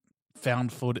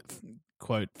found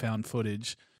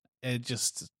footage. It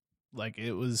just like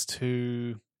it was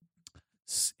too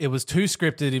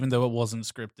scripted, even though it wasn't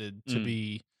scripted, to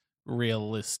be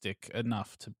realistic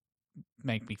enough to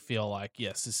make me feel like,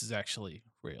 yes, this is actually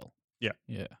real.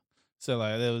 Yeah. So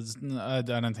like there was, I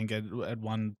don't think at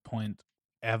one point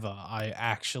ever I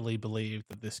actually believed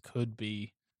that this could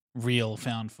be real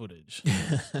found footage.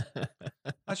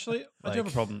 Actually, I do have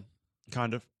a problem,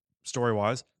 kind of story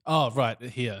wise. Oh, right,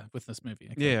 here with this movie.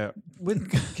 Okay. Yeah,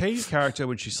 with Katie's character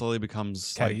when she slowly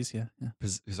becomes Katie's,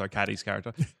 sorry, Katie's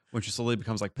character when she slowly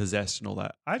becomes like possessed and all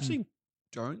that. I actually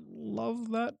don't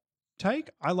love that take.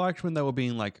 I liked when they were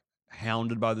being like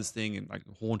hounded by this thing and like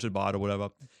haunted by it or whatever,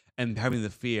 and having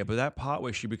the fear. But that part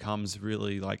where she becomes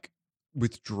really like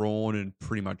withdrawn and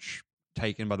pretty much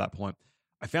taken by that point,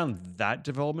 I found that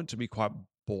development to be quite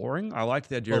boring. I liked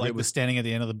the idea of like it was standing at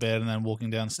the end of the bed and then walking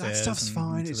downstairs. That stuff's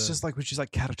fine. It's just like when she's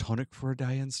like catatonic for a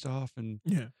day and stuff, and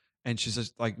and she's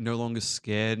just like no longer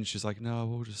scared, and she's like, no,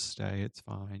 we'll just stay. It's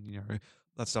fine,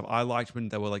 that stuff. I liked when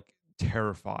they were like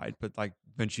terrified, but like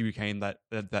when she became that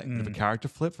bit of a character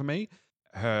flip for me,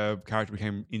 her character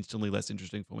became instantly less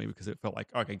interesting for me because it felt like,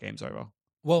 okay, game's over.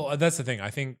 Well, that's the thing. I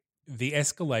think the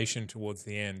escalation towards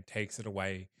the end takes it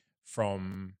away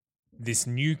from this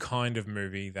new kind of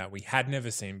movie that we had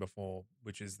never seen before,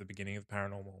 which is the beginning of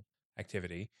Paranormal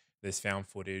Activity. This found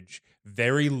footage,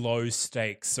 very low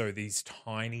stakes. So these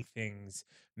tiny things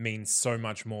mean so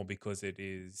much more because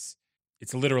it's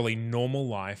literally normal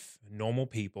life, normal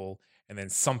people, and then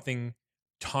something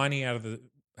tiny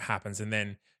happens, and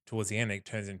then towards the end it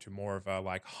turns into more of a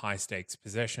like high stakes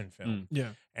possession film.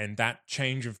 And that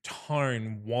change of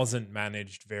tone wasn't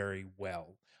managed very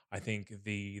well. I think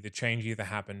the change either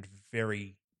happened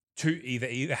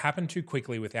either happened too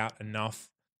quickly without enough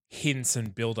hints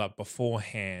and build up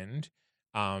beforehand,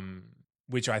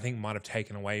 which I think might have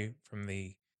taken away from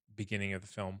the beginning of the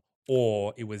film,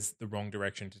 or it was the wrong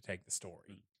direction to take the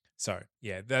story. So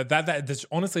yeah, that's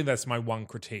honestly that's my one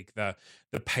critique: the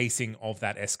pacing of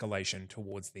that escalation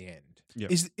towards the end.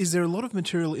 Yep. Is there a lot of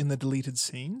material in the deleted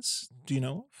scenes? Do you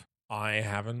know of? I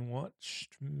haven't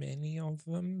watched many of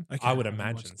them. Okay, I would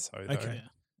imagine so. Though. Okay.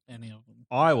 Any of them.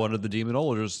 I wanted the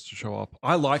demonologist to show up.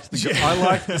 I liked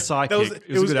the psychic.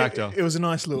 It was a good actor. It was a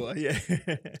nice lure. Yeah.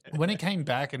 When he came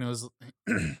back and it was,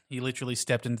 he literally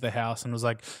stepped into the house and was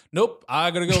like, "Nope,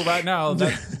 I gotta go right now."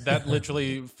 That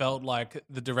literally felt like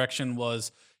the direction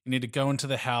was you need to go into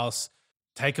the house,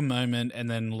 take a moment, and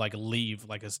then like leave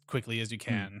like as quickly as you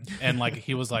can. And like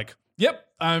he was like, "Yep,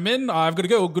 I'm in. I've got to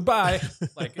go. Goodbye."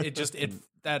 Like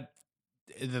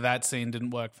that scene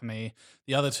didn't work for me.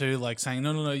 The other two, like saying,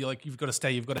 no, you've got to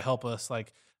stay, you've got to help us.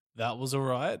 Like that was all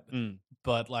right.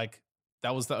 But like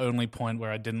that was the only point where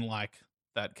I didn't like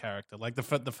that character. Like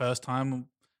the first time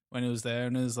when he was there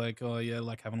and it was like, oh yeah,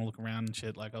 like having a look around and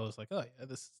shit. Like I was like, oh yeah,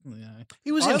 this.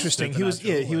 He was interesting.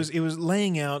 He was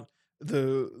laying out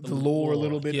the lore a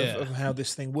little bit of how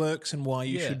this thing works and why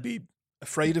you should be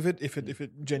afraid of it if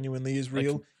it genuinely is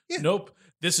real. Like, nope,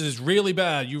 this is really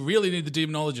bad. You really need the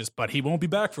demonologist, but he won't be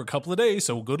back for a couple of days,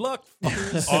 so good luck.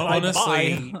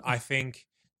 Honestly, I think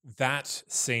that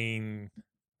scene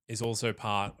is also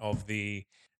part of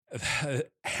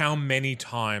how many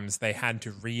times they had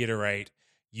to reiterate,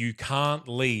 you can't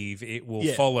leave, it will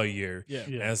follow you. Yeah.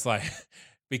 And it's like,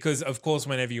 because of course,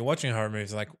 whenever you're watching horror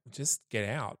movies, like, just get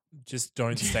out, just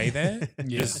don't stay there,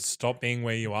 just stop being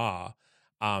where you are.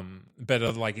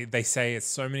 But like they say it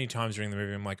so many times during the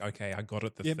movie, I'm like, okay, I got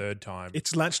it the third time.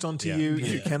 It's latched onto you.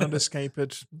 You cannot escape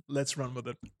it. Let's run with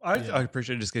it. I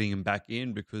appreciate just getting him back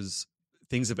in because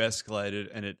things have escalated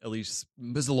and it at least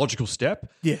there's a logical step.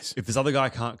 Yes. If this other guy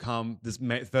can't come, this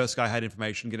first guy had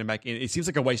information, get him back in. It seems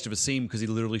like a waste of a scene because he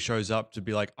literally shows up to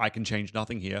be like, I can change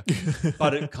nothing here.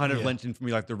 But it kind of lent in for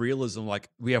me like the realism, like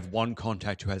we have one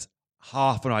contact who has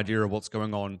half an idea of what's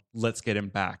going on. Let's get him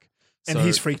back. And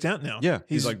he's freaked out now. Yeah.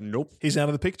 He's like, nope. He's out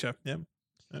of the picture.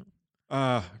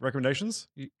 Yeah. Recommendations?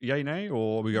 Yay, nay?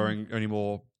 Or are we going any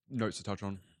more notes to touch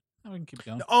on? We can keep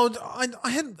going. Oh,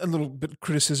 I had a little bit of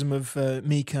criticism of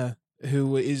Mika,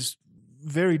 who is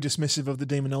very dismissive of the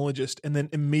demonologist and then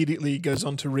immediately goes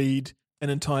on to read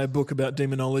an entire book about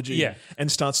demonology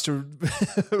and starts to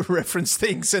reference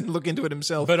things and look into it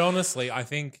himself. But honestly, I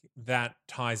think that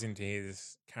ties into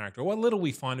his character. What little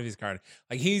we find of his character.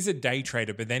 Like, he's a day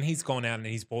trader, but then he's gone out and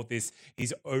he's bought this,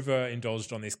 he's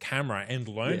overindulged on this camera and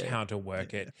learned how to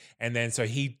work it. And then so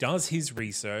he does his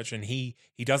research and he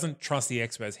doesn't trust the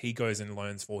experts. He goes and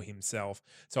learns for himself.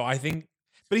 So I think...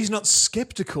 But he's not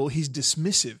skeptical, he's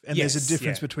dismissive. And there's a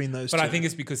difference between those two. But I think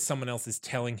it's because someone else is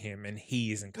telling him and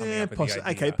he isn't coming up with the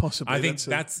idea. Okay, possibly. I think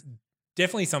that's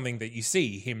definitely something that you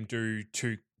see him do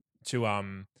to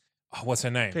what's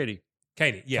her name? Katie,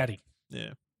 yeah. Katie. Yeah.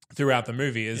 Throughout the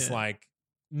movie is like,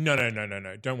 no,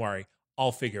 don't worry,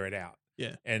 I'll figure it out.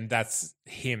 Yeah. And that's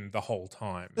him the whole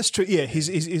time. That's true. Yeah,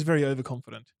 he's very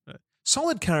overconfident.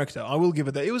 Solid character, I will give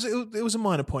it that. It was a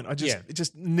minor point. It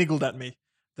just niggled at me.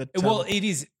 That, it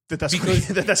is that's because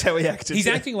that's how he acted. He's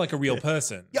acting like a real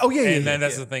person. Oh yeah, and then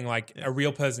that's the thing. Like a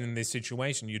real person in this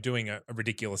situation, you're doing a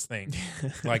ridiculous thing.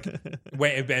 Like,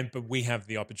 but we have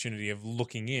the opportunity of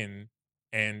looking in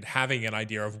and having an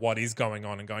idea of what is going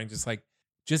on and going,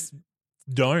 just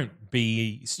don't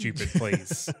be stupid,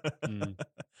 please.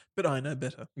 But I know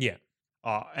better. Yeah.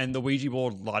 And the Ouija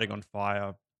board lighting on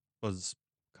fire was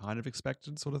kind of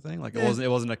expected, sort of thing. Like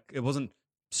it wasn't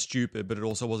stupid, but it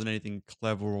also wasn't anything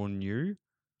clever or new.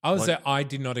 I would say I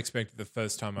did not expect it the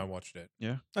first time I watched it.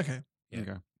 Yeah. Okay. Yeah.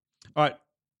 Okay. All right.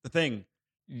 The thing.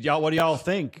 What do y'all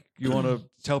think? You want to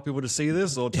tell people to see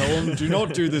this or tell them do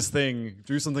not do this thing?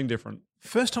 Do something different.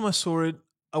 First time I saw it,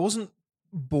 I wasn't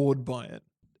bored by it,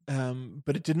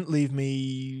 but it didn't leave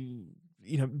me,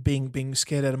 being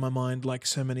scared out of my mind like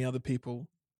so many other people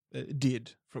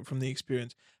did from the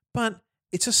experience. But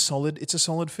it's a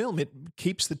solid film. It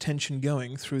keeps the tension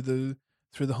going through the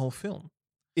whole film.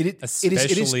 It is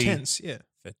tense. Yeah.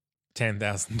 For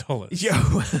 $10,000.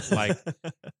 Yeah.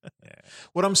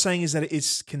 What I'm saying is that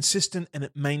it's consistent and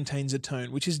it maintains a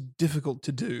tone, which is difficult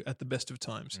to do at the best of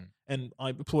times. And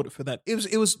I applaud it for that. It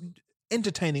was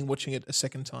entertaining watching it a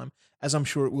second time, as I'm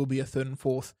sure it will be a third and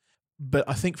fourth. But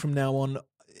I think from now on,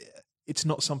 it's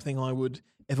not something I would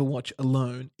ever watch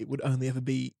alone. It would only ever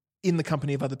be in the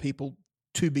company of other people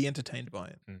to be entertained by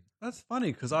it. That's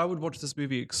funny because I would watch this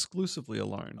movie exclusively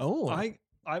alone. Oh.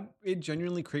 It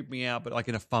genuinely creeped me out, but like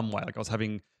in a fun way. Like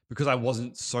because I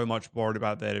wasn't so much worried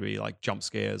about there to be like jump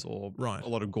scares or a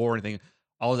lot of gore or anything.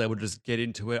 I was able to just get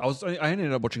into it. I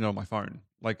ended up watching it on my phone.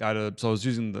 So I was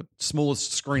using the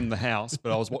smallest screen in the house,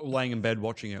 but I was laying in bed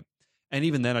watching it. And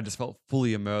even then I just felt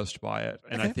fully immersed by it.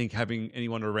 And I think having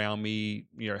anyone around me,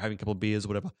 having a couple of beers or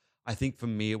whatever, I think for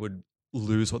me it would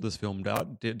lose what this film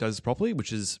does properly,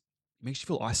 which is it makes you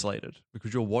feel isolated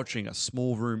because you're watching a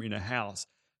small room in a house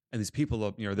and these people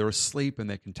are, they're asleep and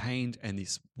they're contained and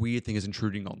this weird thing is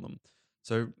intruding on them.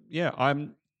 So yeah,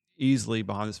 I'm easily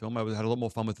behind this film. I had a lot more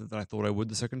fun with it than I thought I would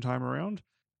the second time around.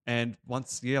 And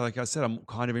like I said, I'm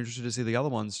kind of interested to see the other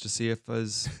ones to see if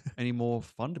there's any more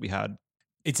fun to be had.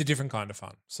 It's a different kind of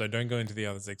fun. So don't go into the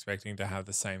others expecting to have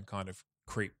the same kind of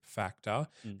creep factor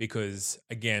because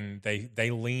again,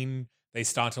 they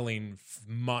start to lean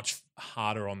much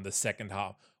harder on the second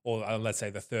half, or let's say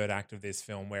the third act of this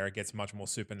film, where it gets much more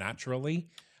supernaturally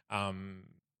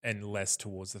and less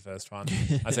towards the first one.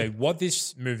 I say what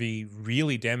this movie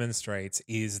really demonstrates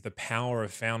is the power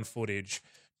of found footage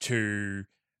to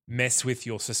mess with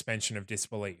your suspension of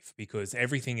disbelief because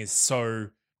everything is so,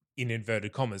 in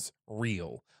inverted commas,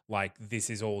 real. Like this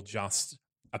is all just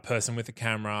a person with a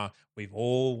camera. We've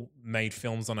all made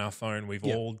films on our phone.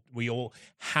 We all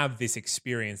have this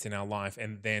experience in our life,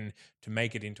 and then to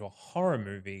make it into a horror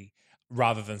movie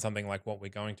rather than something like what we're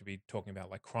going to be talking about,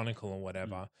 like Chronicle or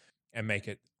whatever, and make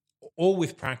it all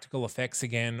with practical effects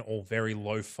again, all very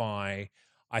lo-fi.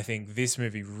 I think this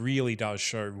movie really does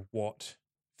show what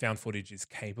found footage is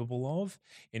capable of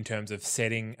in terms of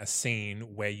setting a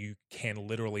scene where you can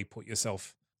literally put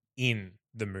yourself in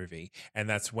the movie. And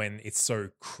that's when it's so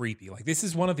creepy. Like, this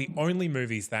is one of the only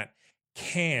movies that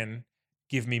can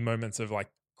give me moments of like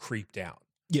creeped out.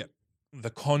 Yeah. The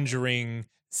Conjuring,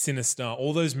 Sinister,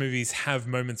 all those movies have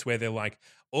moments where they're like,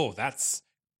 oh, that's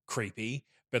creepy.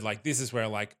 But like, this is where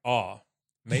like, oh,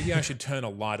 maybe I should turn a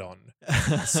light on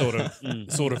sort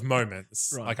of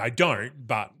moments. Right. Like, I don't,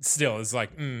 but still it's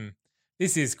like,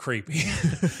 this is creepy.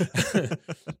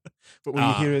 But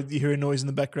when you hear a noise in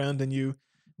the background and you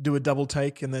do a double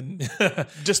take and then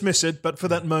dismiss it, but for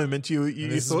that moment you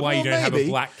this thought, is why you don't have maybe. a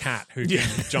black cat who can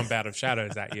jump out of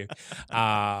shadows at you.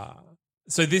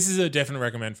 So this is a definite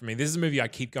recommend for me. This is a movie I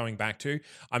keep going back to.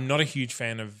 I'm not a huge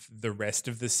fan of the rest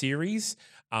of the series,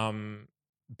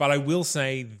 but I will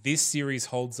say this series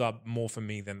holds up more for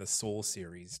me than the Saw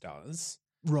series does.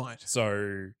 Right.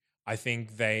 So I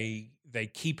think they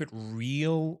keep it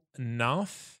real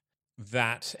enough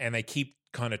that, and they keep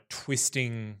kind of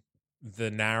twisting the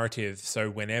narrative. So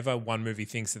whenever one movie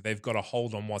thinks that they've got a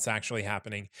hold on what's actually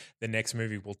happening, the next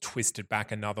movie will twist it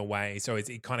back another way. So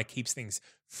it kind of keeps things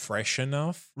fresh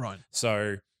enough. Right.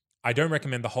 So I don't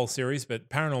recommend the whole series, but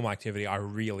Paranormal Activity I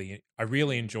really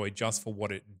enjoy just for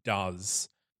what it does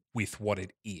with what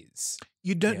it is.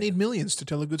 You don't need millions to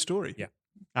tell a good story. Yeah.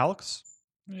 Alex?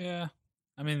 Yeah.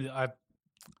 I mean, I've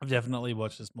definitely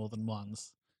watched this more than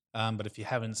once. But if you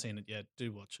haven't seen it yet,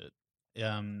 do watch it.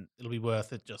 It'll be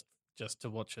worth it just to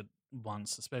watch it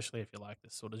once, especially if you like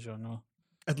this sort of genre.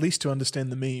 At least to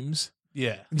understand the memes.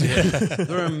 Yeah.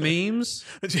 There are memes?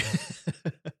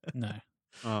 No.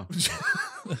 Oh.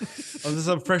 There's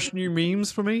some fresh new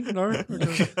memes for me? No?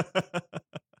 Okay.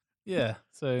 Yeah,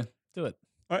 so do it.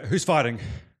 All right, who's fighting?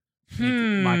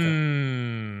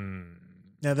 Micah.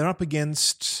 Now they're up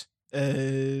against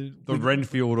The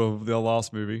Renfield of the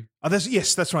last movie. Oh, that's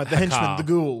right. The henchman, the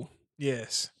ghoul.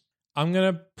 Yes. I'm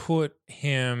gonna put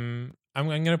him. I'm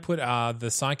gonna put the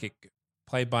psychic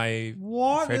played by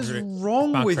What is Frederick,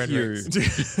 wrong Mark with Fredericks. you?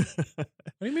 What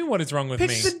do you mean? What is wrong with Pick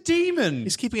me? the demon.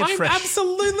 He's keeping it I'm fresh.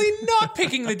 absolutely not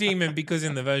picking the demon because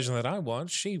in the version that I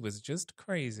watched, she was just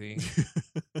crazy.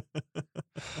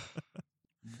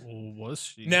 Or was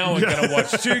she? Now we're gonna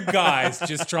watch two guys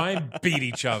just try and beat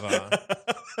each other.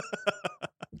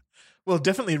 Well,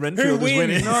 definitely Who Renfield is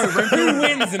winning. wins? Who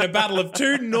wins in a battle of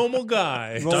two normal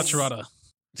guys? Dutch rudder.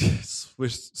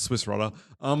 Swiss rudder.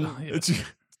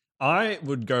 I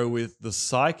would go with the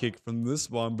psychic from this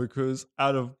one because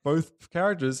out of both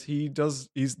characters,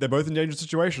 they're both in dangerous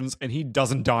situations and he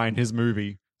doesn't die in his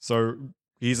movie. So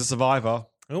he's a survivor.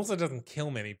 It also doesn't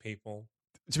kill many people.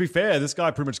 To be fair, this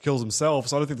guy pretty much kills himself,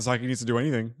 so I don't think the psychic needs to do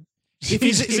anything. If He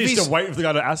he's- just if needs he's- to wait for the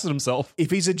guy to acid himself.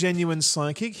 If he's a genuine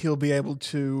psychic, he'll be able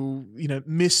to,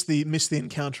 miss the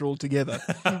encounter altogether.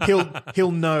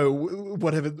 He'll know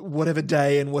whatever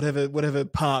day and whatever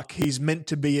park he's meant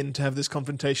to be in to have this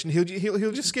confrontation. He'll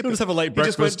just skip He'll it. just have a late He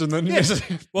just breakfast went, and then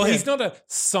yeah. Well, he's not a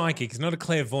psychic. He's not a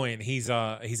clairvoyant. He's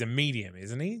a medium,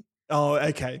 isn't he? Oh,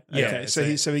 okay. Yeah,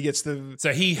 Okay. So he gets the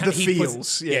he feels.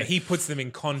 Puts, yeah. he puts them in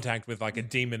contact with like a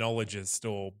demonologist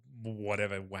or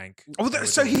whatever wank. Oh,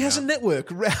 so he has a network,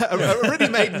 a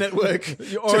ready-made network.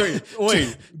 Oi,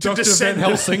 Dr. Van descend-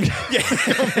 Helsing.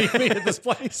 He'll meet me at this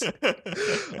place.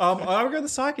 I would go the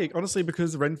psychic, honestly,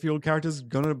 because the Renfield character's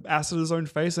gonna acid his own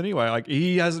face anyway. Like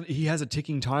he has a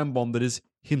ticking time bomb that is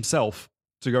himself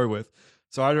to go with.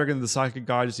 So I reckon the psychic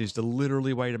guy just needs to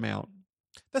literally wait him out.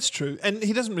 That's true, and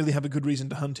he doesn't really have a good reason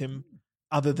to hunt him,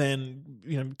 other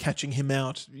than catching him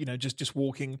out. Just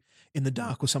walking in the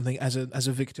dark or something as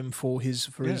a victim for his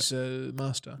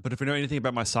master. But if we know anything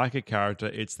about my psychic character,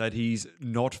 it's that he's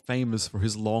not famous for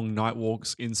his long night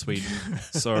walks in Sweden.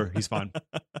 So he's fine.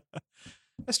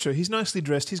 That's true. He's nicely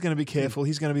dressed. He's going to be careful.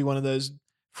 He's going to be one of those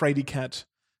fraidy cat,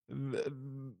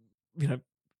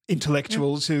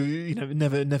 intellectuals who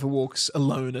never walks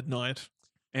alone at night.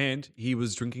 And he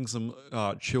was drinking some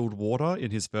chilled water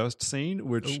in his first scene,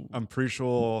 which I'm pretty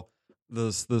sure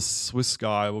the Swiss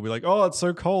guy will be like, "Oh, it's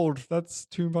so cold. That's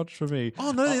too much for me."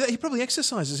 Oh no, he probably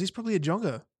exercises. He's probably a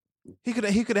jogger. He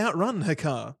could outrun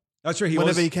Hakar. That's true.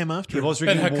 Whenever he came after him. was But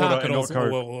drinking Hakar water could and not also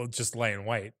coke. just lay in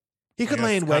wait. He could Like,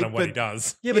 lay that's in wait, kind of what but he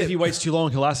does. Yeah, but if he waits too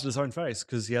long, he'll acid his own face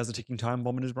because he has a ticking time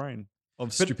bomb in his brain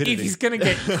of stupidity. If he's going to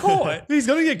get caught. He's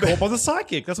going to get caught by the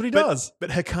psychic. That's what he does.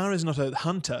 But Hakar is not a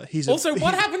hunter. He's Also,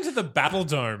 what happened to the Battle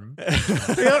Dome?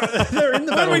 They're in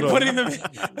the When are battle we dome. putting them in?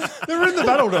 They're in the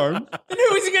battle dome. And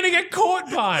who is he going to get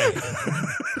caught by?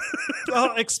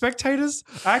 Spectators?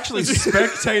 Actually,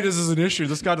 spectators is an issue.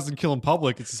 This guy doesn't kill in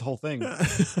public. It's his whole thing.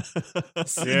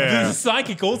 The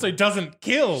psychic also doesn't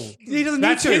kill. He doesn't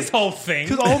That's need to. his whole thing.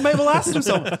 Because old Mabel asked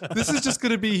himself, this is just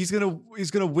going to be, he's going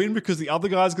to win because the other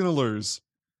guy's going to lose.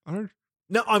 I don't.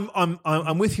 No,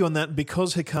 I'm with you on that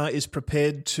because Hikar is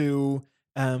prepared to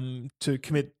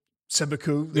commit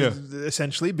seppuku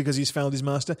essentially because he's found his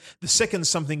master. The second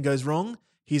something goes wrong,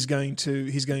 he's going to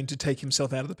take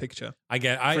himself out of the picture.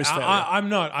 I'm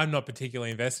not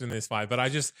particularly invested in this fight, but I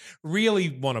just really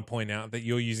want to point out that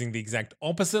you're using the exact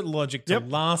opposite logic to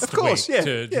last week. Of course,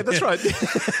 yeah, that's right.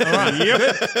 All right,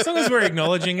 as long as we're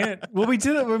acknowledging it. Well, we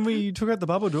did it when we took out the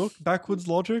Babadook. Backwards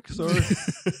logic. So,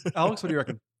 Alex, what do you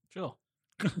reckon? Sure.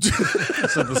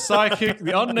 So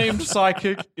the unnamed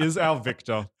psychic is our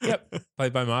victor. Yep,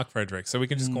 played by Mark Frederick. So we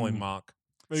can just call him Mark.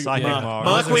 Psychic Mark.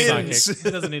 Mark wins. It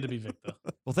doesn't need to be Victor.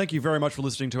 Well, thank you very much for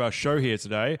listening to our show here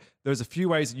today. There's a few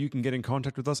ways that you can get in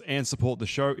contact with us and support the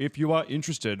show if you are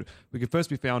interested. We can first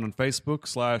be found on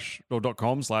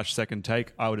Facebook.com/Second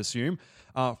Take, I would assume.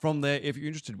 From there, if you're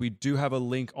interested, we do have a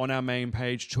link on our main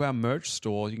page to our merch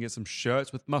store. You can get some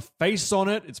shirts with my face on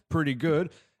it. It's pretty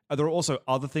good. There are also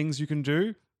other things you can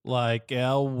do. Like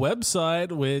our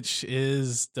website, which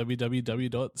is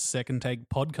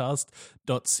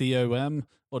www.secondtakepodcast.com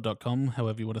or .com,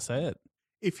 however you want to say it.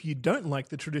 If you don't like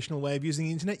the traditional way of using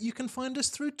the internet, you can find us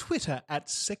through Twitter at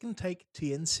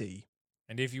SecondTakeTNC.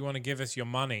 And if you want to give us your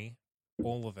money,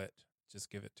 all of it,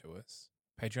 just give it to us.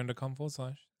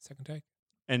 Patreon.com/Second Take.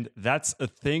 And that's a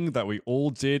thing that we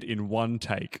all did in one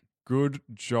take. Good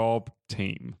job,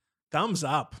 team. Thumbs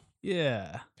up.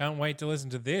 Yeah. Can't wait to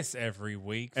listen to this every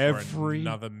week for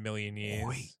another million years.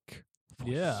 Week.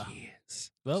 Yeah.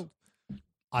 Well,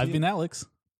 I've been Alex.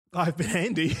 I've been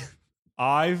Andy.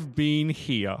 I've been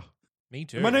here. Me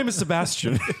too. My name is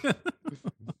Sebastian.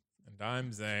 And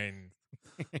I'm Zane.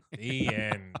 The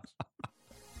end.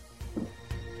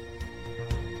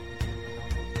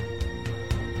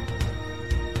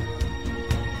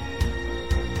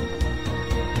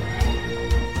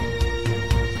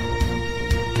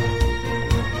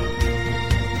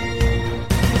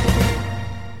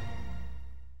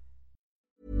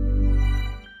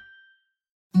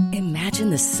 Imagine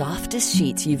the softest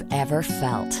sheets you've ever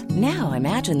felt. Now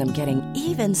imagine them getting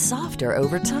even softer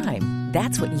over time.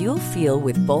 That's what you'll feel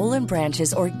with Boll &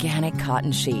 Branch's organic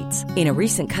cotton sheets. In a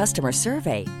recent customer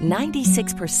survey,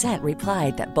 96%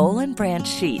 replied that Boll & Branch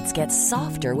sheets get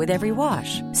softer with every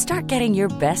wash. Start getting your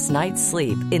best night's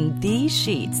sleep in these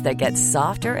sheets that get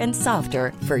softer and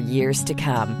softer for years to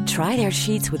come. Try their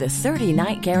sheets with a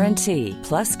 30-night guarantee.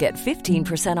 Plus, get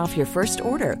 15% off your first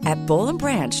order at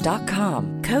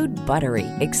bollandbranch.com. Code BUTTERY.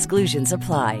 Exclusions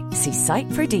apply. See site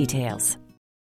for details.